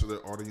elements of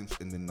their audience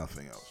and then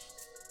nothing else.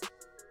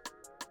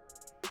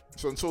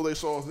 So until they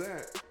solve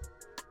that,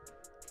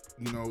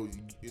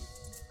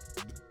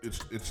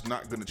 it's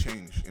not going to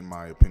change, in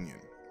my opinion.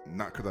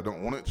 Not because I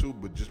don't want it to,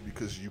 but just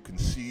because you can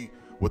see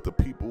what the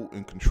people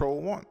in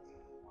control want.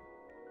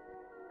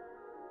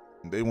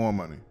 They want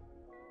money.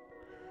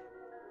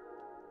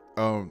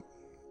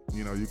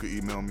 You could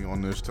email me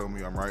on this, tell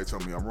me I'm right, tell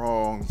me I'm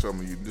wrong, tell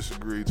me you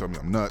disagree, tell me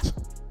I'm nuts,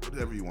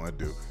 whatever you want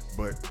to do.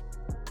 But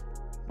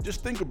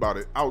just think about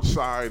it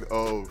outside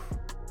of,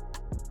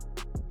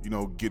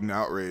 getting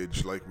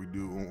outraged like we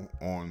do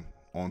on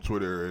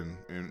Twitter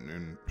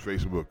and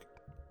Facebook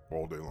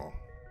all day long.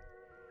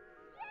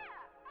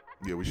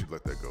 Yeah, we should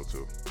let that go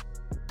too.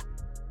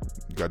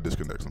 You got to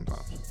disconnect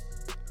sometimes.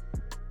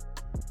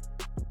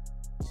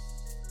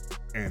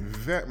 And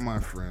that, my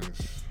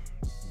friends,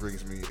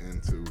 brings me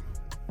into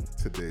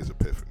today's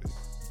epiphany.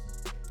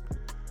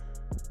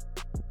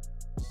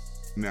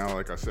 Now,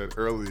 like I said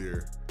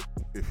earlier,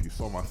 if you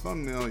saw my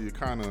thumbnail, you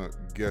kind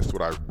of guessed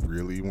what I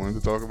really wanted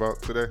to talk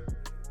about today.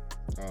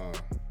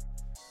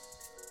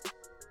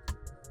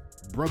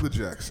 Brother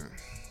Jaxn.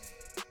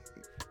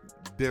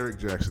 Derek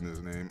Jaxn is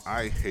his name.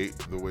 I hate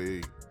the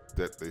way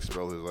that they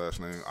spell his last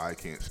name. I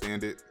can't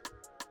stand it.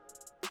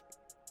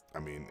 I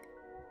mean,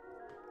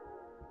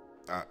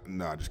 I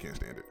just can't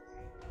stand it.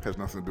 Has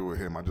nothing to do with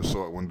him. I just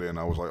saw it one day and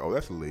I was like, oh,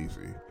 that's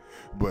lazy.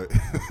 But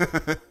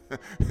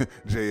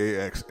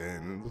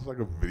Jaxn, it's like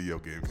a video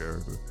game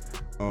character.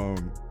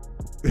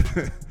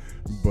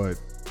 But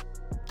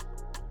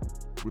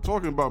we're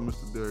talking about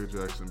Mr. Derek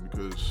Jaxn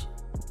because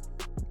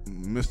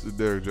Mr.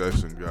 Derek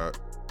Jaxn got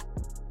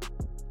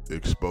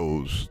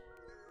exposed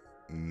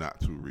not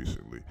too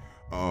recently.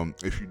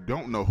 If you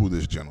don't know who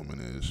this gentleman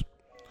is,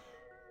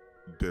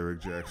 Derek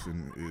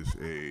Jaxn is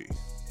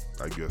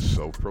I guess,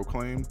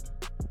 self-proclaimed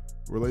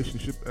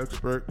relationship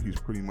expert. He's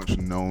pretty much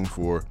known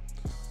for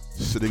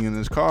sitting in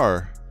his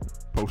car,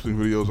 posting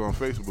videos on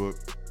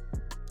Facebook,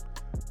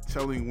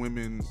 telling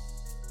women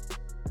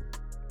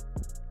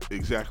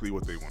exactly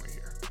what they want to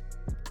hear.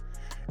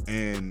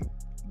 And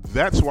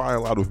that's why a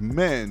lot of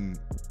men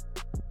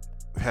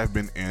have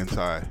been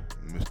anti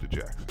Mr.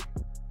 Jaxn.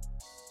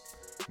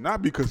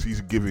 Not because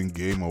he's giving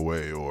game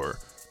away or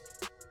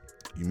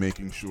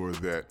making sure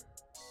that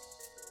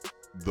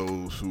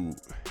those who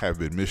have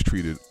been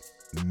mistreated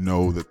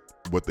know that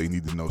what they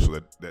need to know so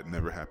that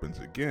never happens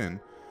again.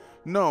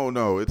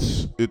 No,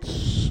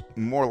 it's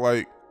more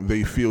like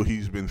they feel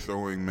he's been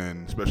throwing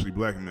men, especially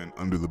black men,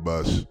 under the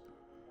bus.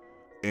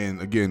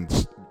 And again,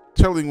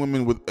 telling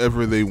women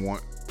whatever they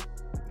want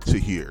to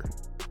hear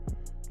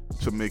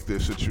to make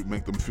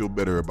them feel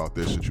better about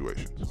their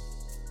situations.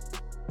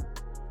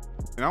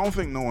 And I don't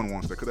think no one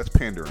wants that because that's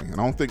pandering. And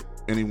I don't think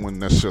anyone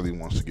necessarily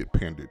wants to get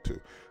pandered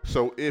to.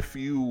 So if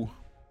you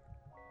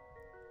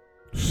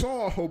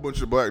saw a whole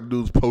bunch of black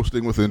dudes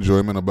posting with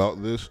enjoyment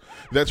about this,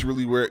 that's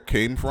really where it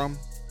came from.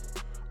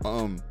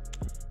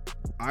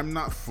 I'm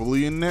not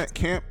fully in that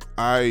camp.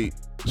 I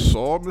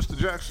saw Mr.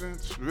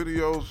 Jackson's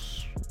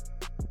videos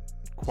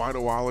quite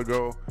a while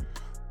ago,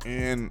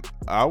 and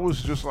I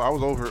was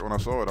over it when I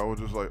saw it. I was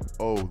just like,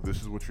 oh,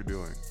 this is what you're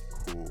doing.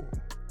 Cool.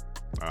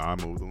 I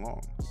moved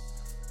along.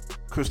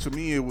 Because to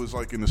me, it was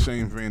like in the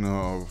same vein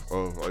of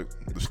like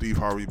the Steve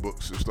Harvey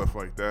books and stuff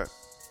like that,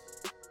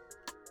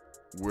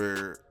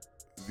 where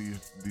these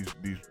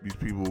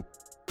people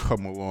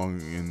come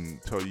along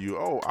and tell you,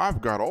 oh,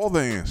 I've got all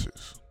the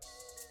answers.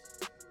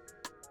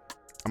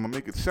 I'm gonna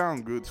make it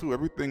sound good too.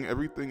 Everything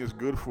is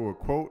good for a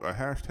quote, a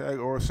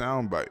hashtag, or a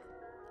soundbite.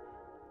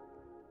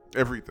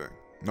 Everything,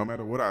 no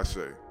matter what I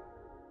say,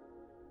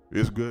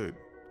 is good.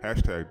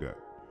 Hashtag that.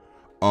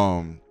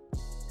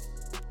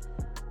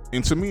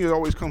 And to me, it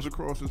always comes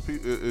across as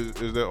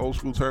that old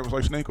school term. It's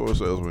like snake oil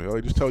salesman. They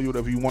just tell you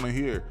whatever you want to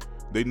hear.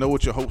 They know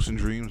what your hopes and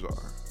dreams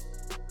are,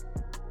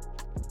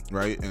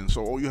 right? And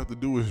so all you have to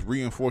do is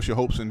reinforce your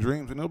hopes and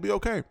dreams, and it'll be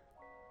okay.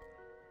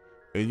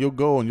 And you'll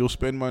go and you'll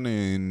spend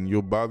money and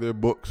you'll buy their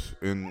books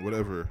and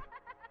whatever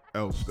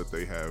else that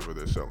they have or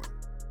they're selling.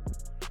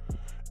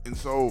 And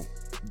so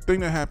the thing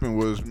that happened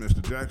was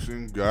Mr.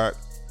 Jaxn got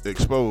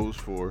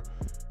exposed for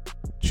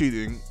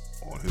cheating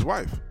on his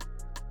wife.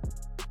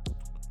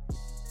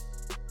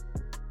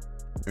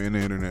 And the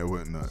internet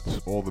went nuts.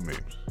 All the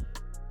memes.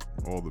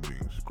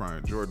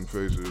 Crying Jordan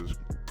faces,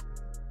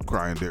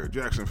 crying Derrick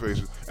Jaxn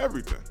faces,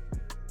 everything.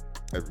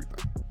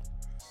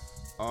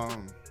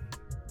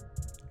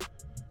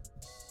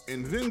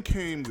 And then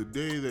came the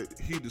day that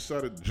he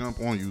decided to jump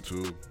on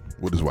YouTube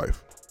with his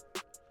wife.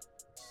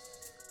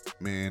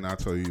 Man, I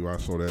tell you, I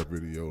saw that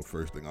video.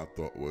 First thing I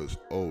thought was,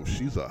 oh,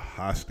 she's a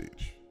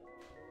hostage.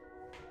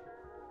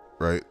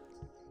 Right?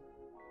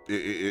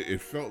 It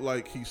felt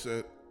like he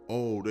said,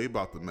 oh, they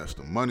about to mess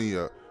the money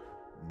up.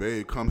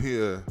 Babe, come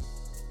here.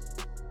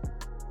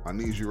 I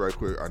need you right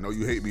quick. I know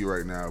you hate me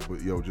right now,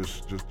 but yo,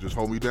 just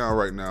hold me down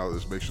right now.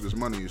 Let's make sure this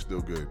money is still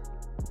good.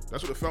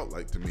 That's what it felt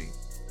like to me.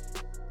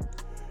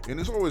 And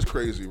it's always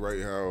crazy,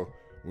 right, how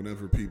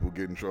whenever people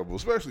get in trouble,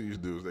 especially these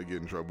dudes, they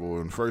get in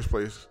trouble, and first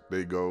place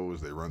they go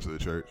is they run to the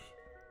church,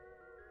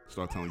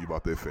 start telling you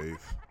about their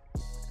faith,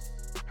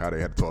 how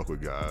they had to talk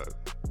with God.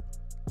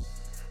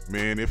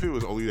 Man, if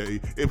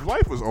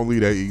life was only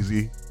that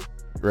easy,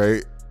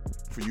 right,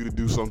 for you to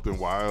do something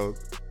wild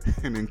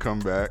and then come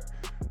back,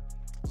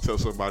 tell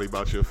somebody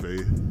about your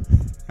faith,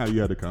 how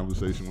you had a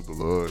conversation with the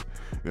Lord,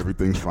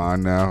 everything's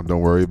fine now,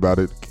 don't worry about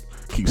it,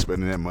 keep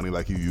spending that money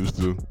like you used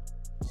to.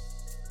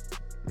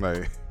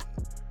 Like,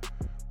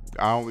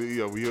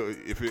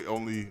 if it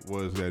only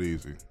was that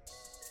easy.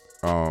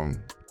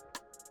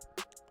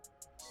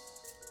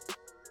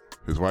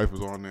 His wife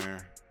was on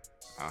there.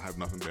 I have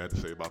nothing bad to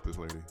say about this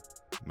lady.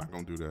 I'm not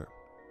gonna do that.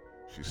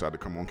 She decided to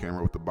come on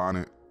camera with the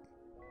bonnet.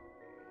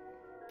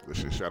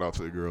 Listen, shout out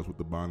to the girls with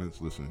the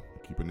bonnets. Listen,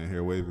 keeping their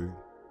hair wavy,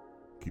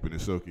 keeping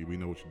it silky. We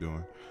know what you're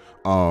doing.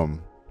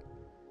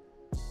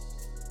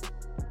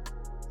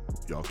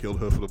 Y'all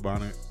killed her for the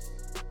bonnet.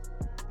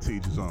 To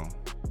each his own.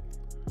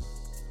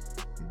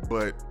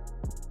 But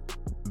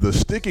the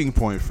sticking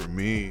point for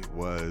me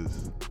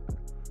was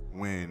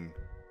when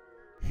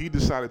he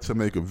decided to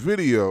make a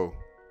video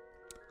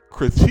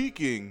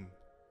critiquing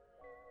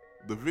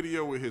the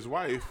video with his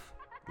wife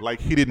like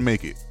he didn't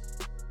make it.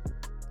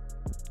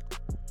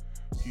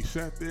 He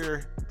sat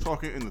there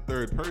talking in the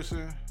third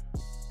person.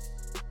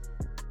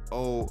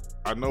 Oh,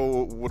 I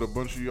know what a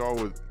bunch of y'all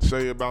would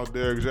say about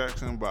Derrick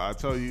Jaxn, but I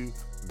tell you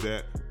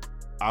that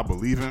I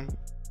believe him.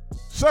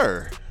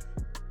 Sir,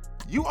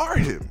 you are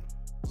him.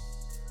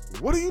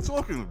 What are you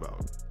talking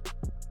about?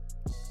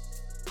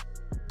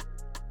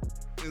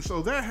 And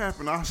so that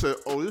happened. I said,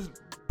 oh, this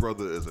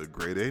brother is a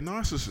grade A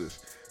narcissist.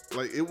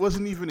 Like, it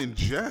wasn't even in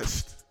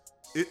jest.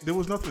 There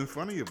was nothing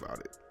funny about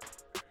it.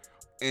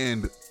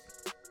 And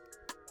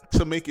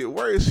to make it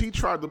worse, he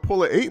tried to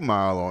pull an 8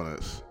 Mile on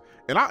us.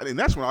 And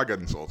that's when I got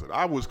insulted.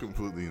 I was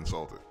completely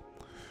insulted.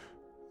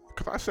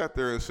 Because I sat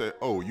there and said,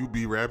 oh, you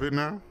B Rabbit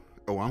now?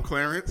 Oh, I'm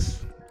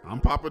Clarence. I'm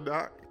Papa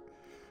Doc.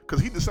 Because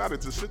he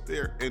decided to sit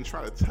there and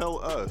try to tell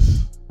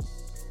us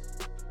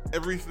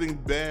everything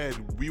bad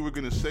we were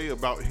going to say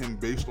about him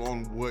based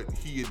on what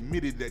he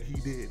admitted that he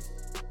did.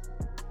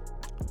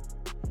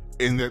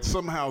 And that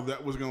somehow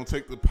that was going to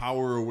take the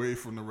power away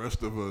from the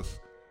rest of us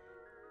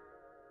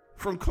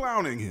from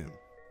clowning him.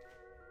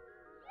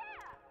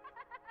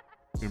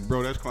 And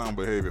bro, that's clown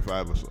behavior if I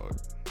ever saw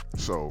it.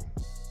 So,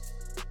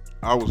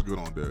 I was good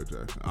on Derrick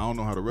Jaxn. I don't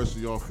know how the rest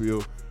of y'all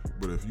feel,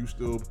 but if you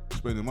still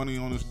spending money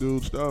on this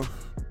dude stuff,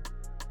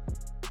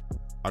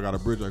 I got a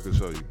bridge I could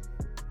sell you.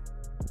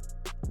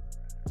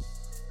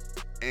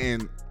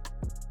 And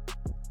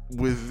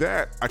with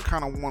that, I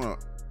kind of want to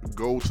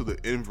go to the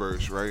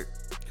inverse, right?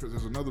 Because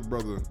there's another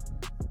brother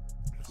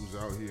who's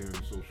out here in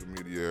social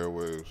media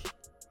airwaves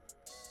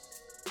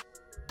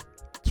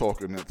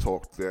talking that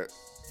talk that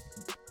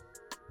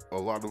a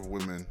lot of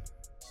women,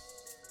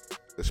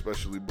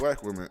 especially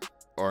black women,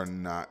 are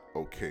not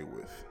okay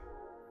with.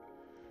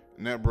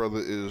 And that brother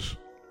is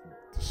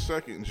the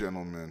second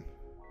gentleman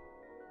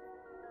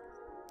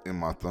in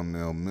my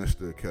thumbnail,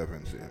 Mr.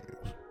 Kevin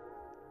Samuels.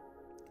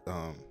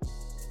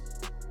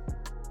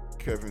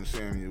 Kevin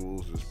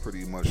Samuels is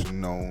pretty much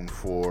known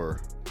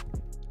for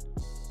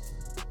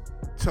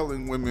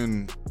telling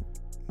women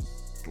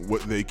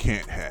what they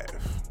can't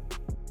have,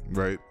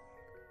 right?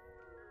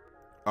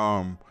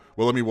 Well,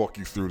 let me walk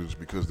you through this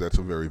because that's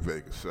a very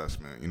vague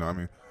assessment. You know what I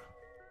mean?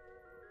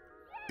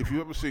 If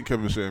you ever seen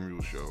Kevin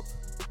Samuels' show,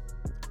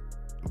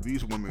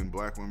 these women,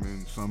 black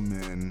women, some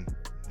men,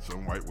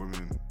 some white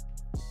women,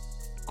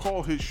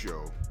 call his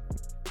show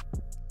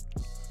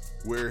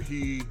where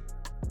he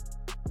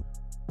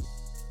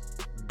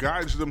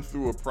guides them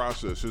through a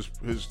process,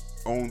 his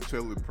own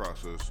tailored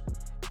process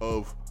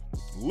of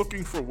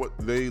looking for what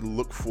they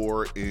look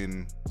for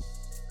in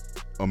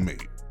a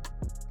mate,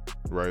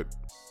 right?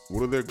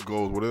 What are their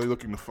goals? What are they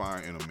looking to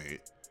find in a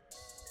mate?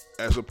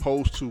 As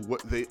opposed to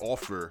what they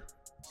offer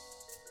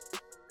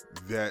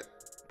that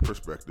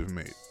prospective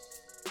mate.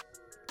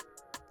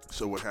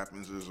 So what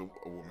happens is a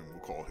woman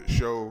will call his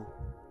show.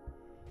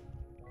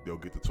 They'll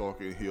get to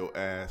talking. He'll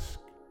ask,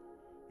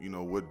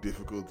 what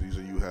difficulties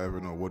are you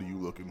having, or what are you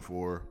looking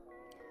for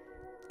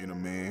in a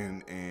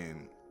man?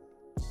 And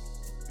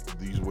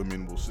these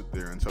women will sit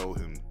there and tell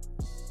him,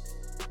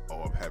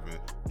 oh, I'm having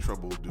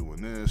trouble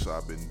doing this.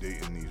 I've been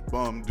dating these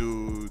bum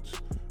dudes.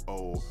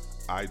 Oh,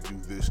 I do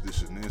this,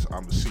 and this.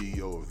 I'm the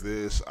CEO of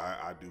this.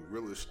 I do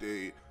real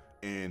estate,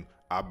 and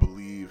I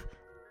believe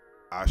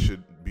I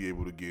should be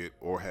able to get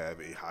or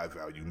have a high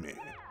value man,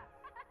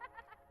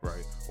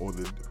 right? Or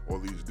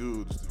these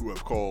dudes who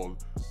have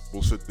called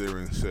will sit there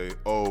and say,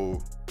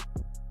 oh,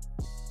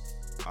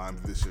 I'm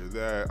this or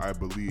that. I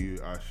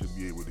believe I should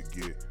be able to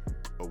get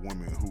a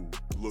woman who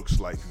looks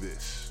like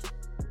this,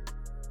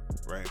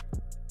 right?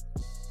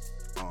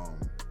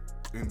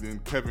 And then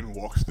Kevin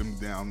walks them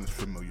down this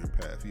familiar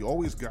path. He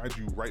always guides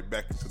you right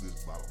back into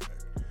this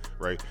bottleneck,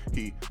 right?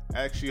 He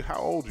asks you how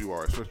old you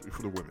are, especially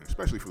for the women.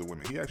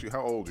 He asks you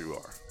how old you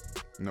are.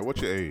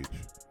 What's your age?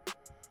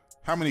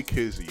 How many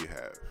kids do you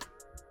have,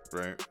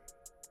 right?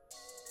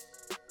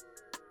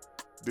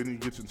 Then he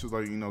gets into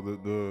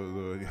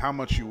the how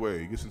much you weigh.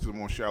 He gets into the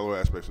more shallow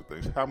aspects of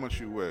things. How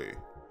much you weigh.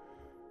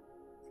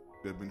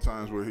 There have been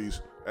times where he's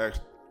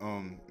asked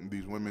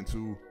these women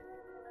to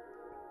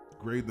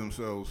grade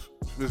themselves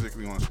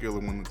physically on a scale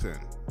of 1 to 10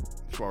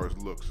 as far as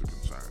looks are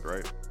concerned,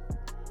 right?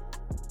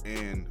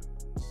 And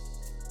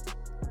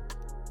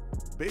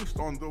based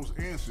on those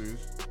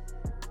answers,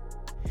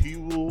 he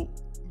will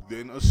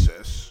then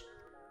assess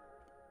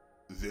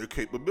their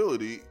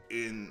capability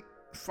in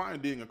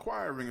finding,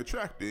 acquiring,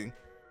 attracting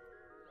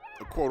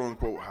a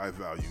quote-unquote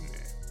high-value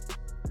man.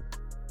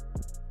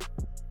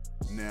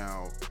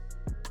 Now,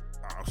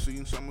 I've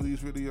seen some of these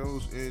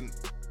videos, and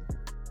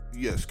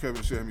yes,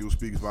 Kevin Samuels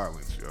speaks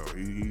violence, yo.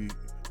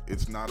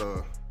 It's not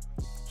a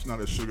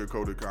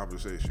sugar-coated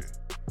conversation.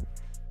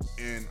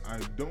 And I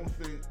don't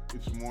think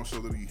it's more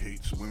so that he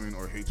hates women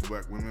or hates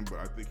black women, but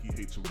I think he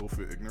hates them both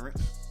for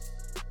ignorance.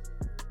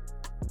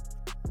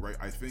 Right?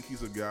 I think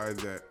he's a guy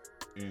that,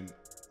 and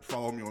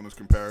follow me on this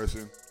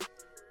comparison,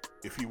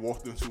 if he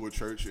walked into a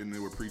church and they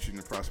were preaching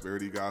the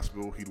prosperity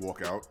gospel, he'd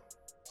walk out.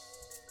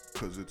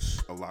 Because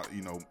it's a lot,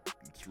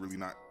 it's really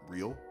not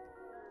real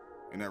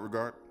in that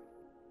regard.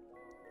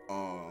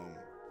 You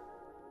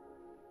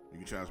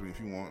can challenge me if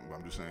you want, but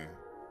I'm just saying,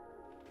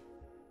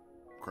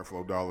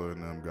 Creflo Dollar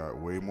and them got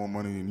way more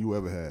money than you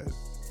ever had.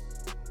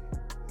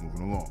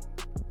 Moving along.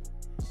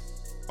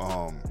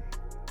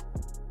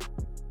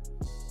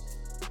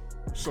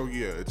 So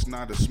yeah, it's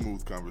not a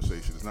smooth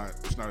conversation.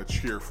 It's not a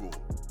cheerful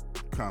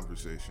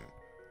conversation.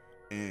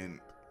 And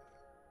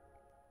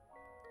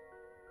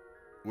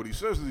what he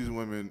says to these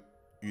women,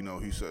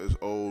 he says,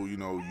 oh,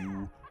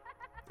 you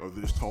are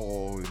this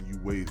tall and you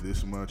weigh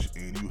this much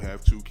and you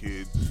have 2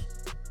 kids.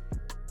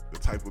 The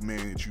type of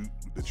man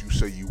that you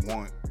say you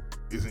want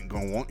isn't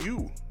gonna want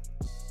you.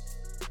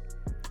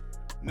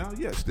 Now,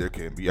 yes, there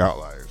can be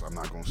outliers. I'm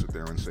not gonna sit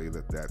there and say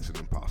that that's an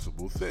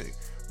impossible thing,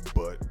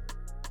 but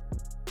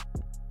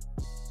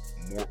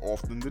more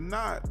often than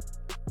not,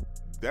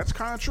 that's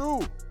kind of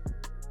true.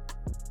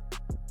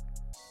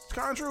 It's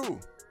kind of true.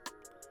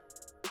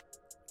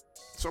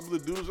 Some of the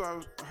dudes I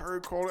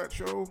heard call that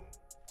show,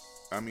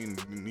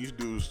 these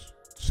dudes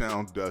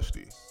sound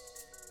dusty.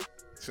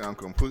 Sound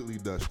completely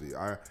dusty.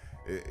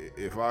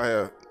 If I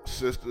have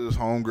sisters,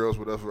 homegirls,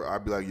 whatever,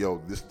 I'd be like,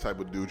 yo, this is the type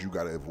of dude you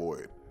gotta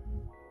avoid.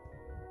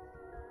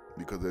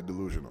 Because they're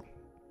delusional.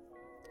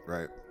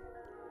 Right?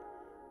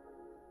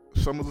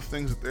 Some of the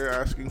things that they're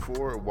asking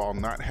for while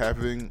not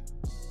having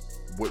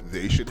what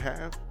they should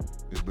have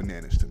is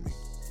bananas to me.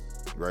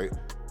 Right?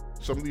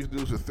 Some of these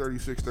dudes are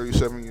 36,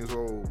 37 years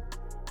old,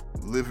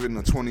 living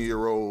a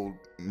 20-year-old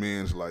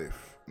man's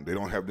life. They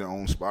don't have their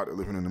own spot. They're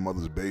living in their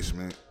mother's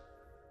basement.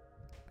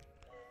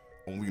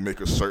 Only make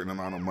a certain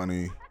amount of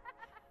money.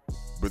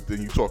 But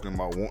then you're talking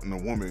about wanting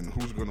a woman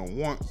who's going to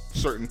want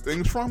certain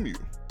things from you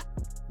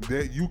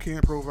that you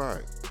can't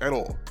provide at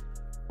all.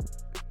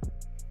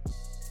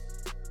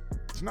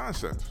 It's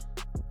nonsense.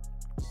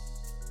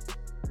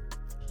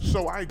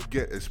 So I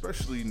get,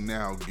 especially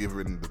now,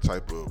 given the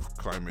type of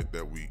climate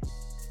that we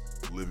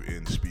live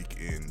in, speak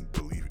in,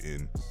 believe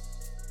in,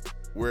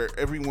 where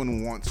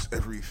everyone wants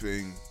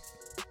everything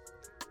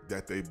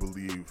that they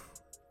believe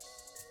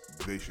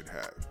they should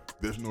have.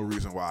 There's no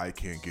reason why I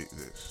can't get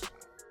this.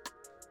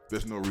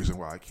 There's no reason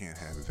why I can't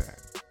have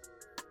that.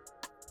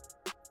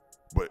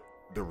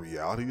 the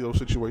reality of those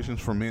situations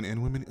for men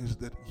and women is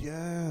that,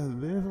 yeah,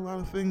 there's a lot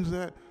of things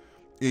that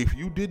if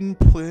you didn't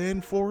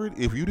plan for it,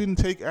 if you didn't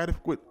take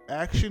adequate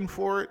action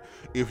for it,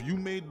 if you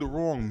made the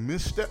wrong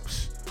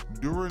missteps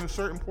during a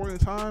certain point in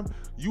time,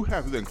 you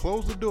have to then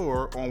close the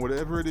door on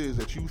whatever it is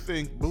that you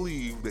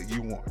believe that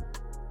you want.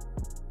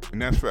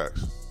 And that's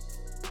facts.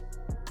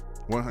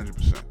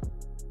 100%.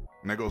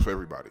 And that goes for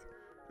everybody.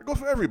 It goes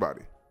for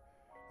everybody.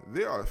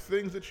 There are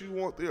things that you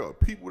want, there are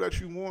people that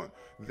you want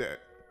that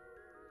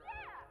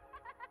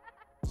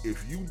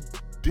if you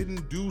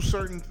didn't do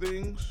certain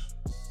things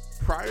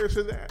prior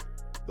to that,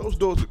 those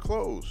doors are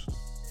closed.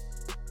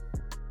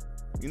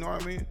 You know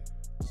what I mean?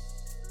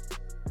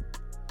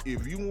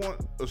 If you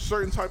want a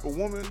certain type of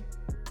woman,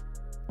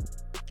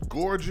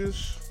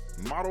 gorgeous,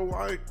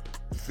 model-like,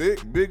 thick,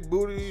 big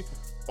booty,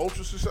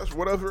 ultra successful,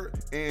 whatever,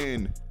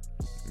 and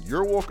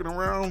you're walking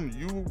around,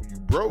 you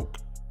broke,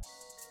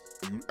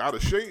 you out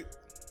of shape,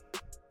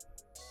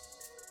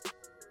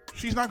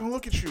 she's not gonna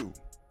look at you.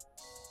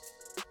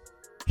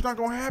 It's not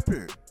gonna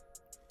happen.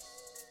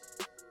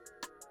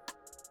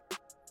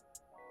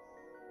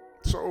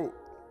 So,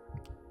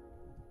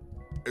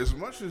 as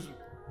much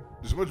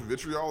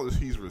vitriol as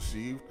he's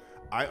received,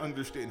 I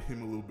understand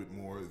him a little bit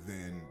more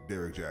than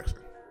Derek Jaxn.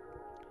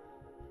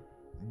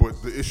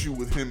 But the issue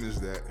with him is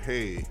that,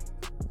 hey,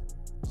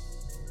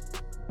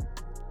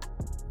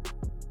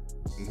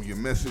 when your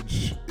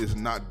message is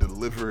not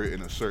delivered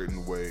in a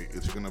certain way,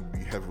 it's going to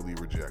be heavily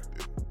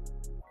rejected.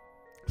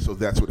 So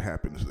that's what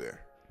happens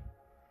there.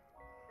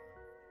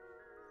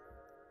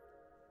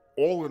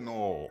 All in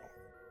all,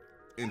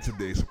 in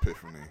today's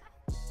epiphany,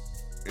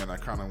 and I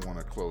kind of want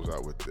to close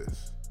out with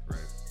this, right?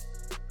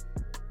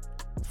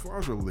 As far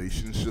as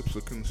relationships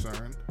are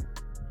concerned,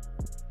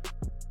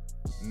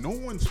 no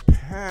one's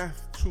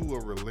path to a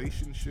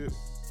relationship,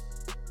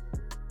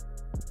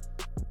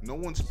 no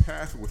one's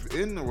path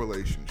within the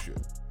relationship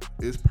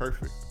is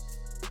perfect.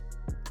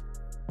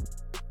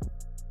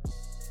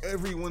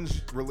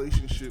 Everyone's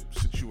relationship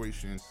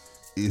situation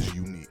is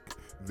unique.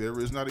 There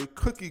is not a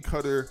cookie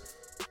cutter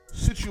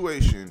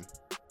situation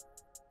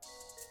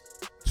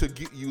to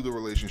get you the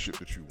relationship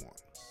that you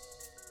want.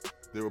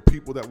 There are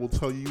people that will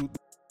tell you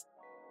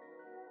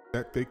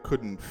that they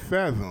couldn't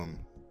fathom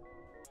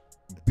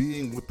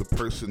being with the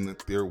person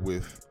that they're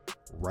with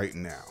right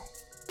now.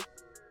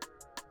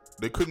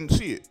 They couldn't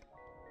see it.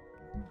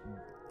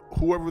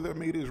 Whoever that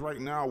mate is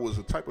right now was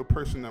a type of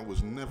person that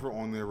was never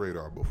on their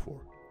radar before.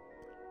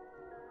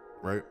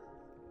 Right?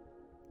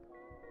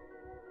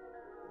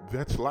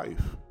 That's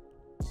life.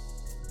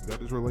 That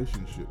is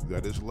relationship.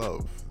 That is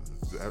love.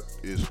 That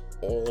is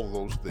all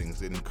those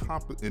things. It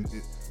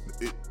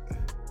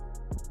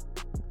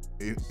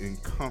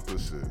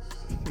encompasses.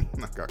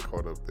 I got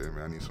caught up there,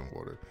 man. I need some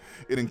water.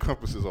 It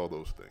encompasses all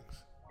those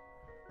things,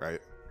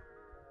 right?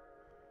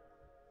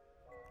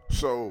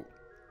 So,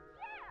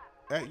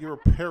 at your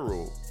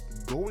peril,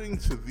 going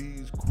to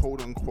these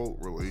quote-unquote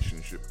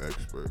relationship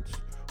experts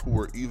who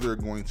are either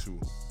going to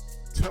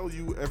tell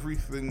you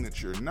everything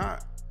that you're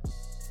not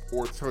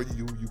or tell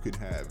you you can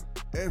have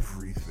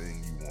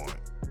everything you want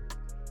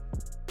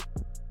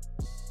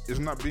is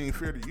not being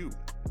fair to you.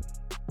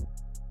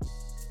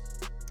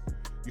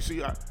 You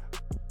see,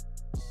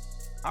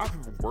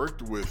 I've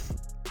worked with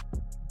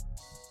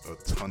a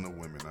ton of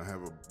women. I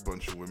have a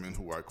bunch of women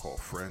who I call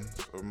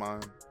friends of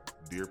mine,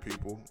 dear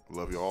people.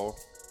 Love y'all.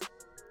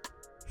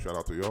 Shout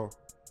out to y'all.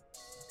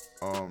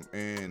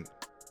 And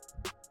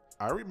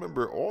I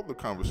remember all the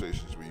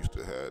conversations we used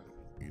to have,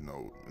 you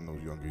know, in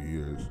those younger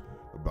years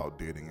about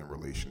dating and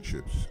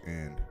relationships.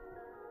 And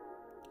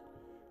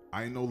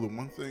I know the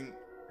one thing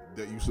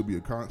that used to be a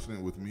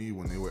constant with me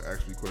when they would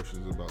ask me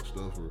questions about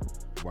stuff or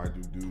why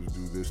do dudes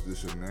do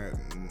this and that,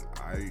 and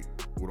I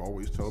would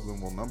always tell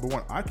them, well, number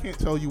one, I can't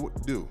tell you what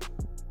to do.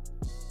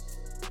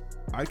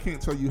 I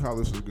can't tell you how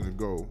this is going to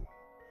go,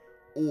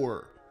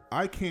 or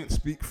I can't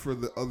speak for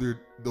those other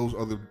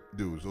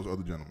dudes, those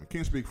other gentlemen.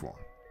 Can't speak for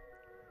them.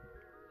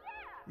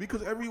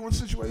 Because everyone's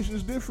situation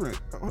is different.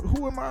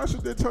 Who am I to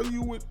sit there tell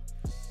you what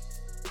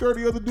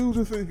 30 other dudes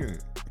are thinking?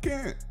 I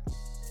can't.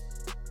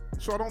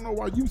 So I don't know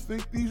why you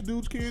think these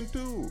dudes can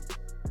too.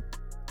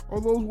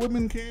 Or those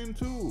women can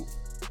too.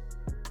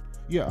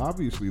 Yeah,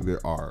 obviously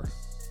there are,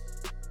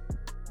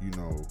 you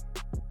know,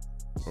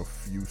 a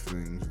few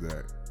things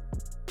that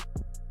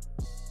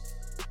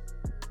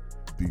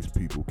these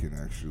people can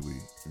actually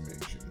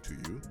mention to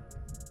you.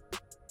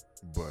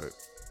 But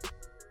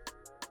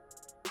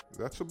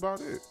that's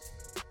about it.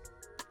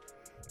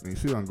 And you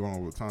see I'm going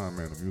over time,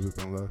 man. The music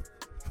done left.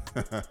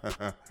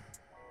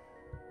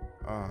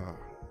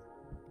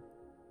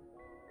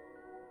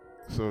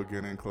 So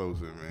again, in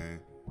closing, man,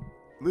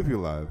 live your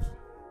lives.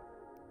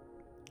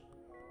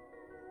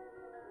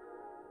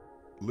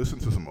 Listen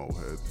to some old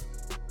heads.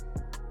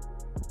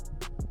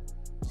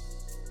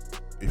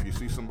 If you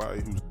see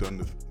somebody who's done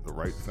the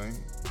right thing,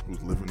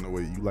 who's living the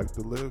way you like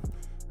to live,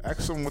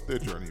 ask them what their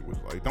journey was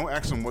like. Don't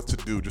ask them what to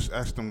do. Just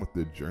ask them what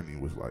their journey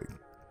was like.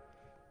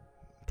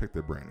 Take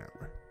their brain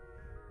that way.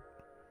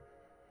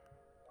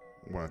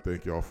 I want to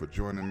thank y'all for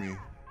joining me.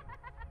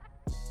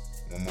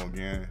 one more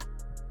again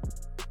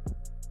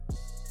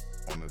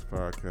on this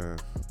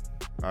podcast.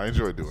 I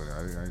enjoy doing it.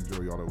 I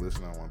enjoy y'all that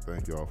listen. I want to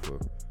thank y'all for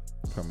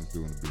coming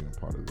through and being a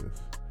part of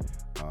this.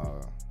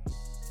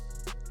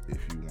 If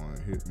you want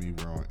to hit me,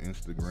 we're on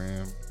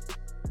Instagram.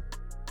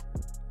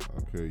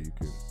 Okay, you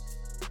can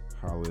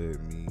holler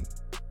at me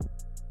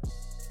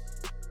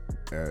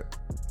at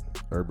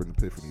Urban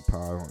Epiphany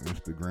Pod on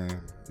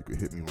Instagram. You can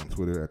hit me on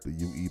Twitter at the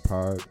UE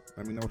Pod.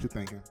 Let me know what you're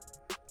thinking.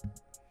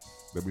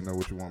 Let me know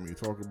what you want me to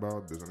talk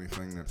about. If there's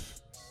anything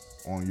that's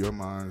on your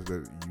minds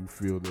that you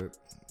feel that,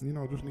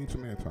 just need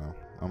some airtime,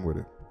 I'm with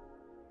it.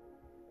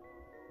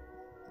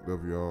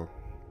 Love y'all.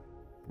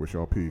 Wish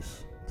y'all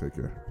peace. Take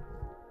care.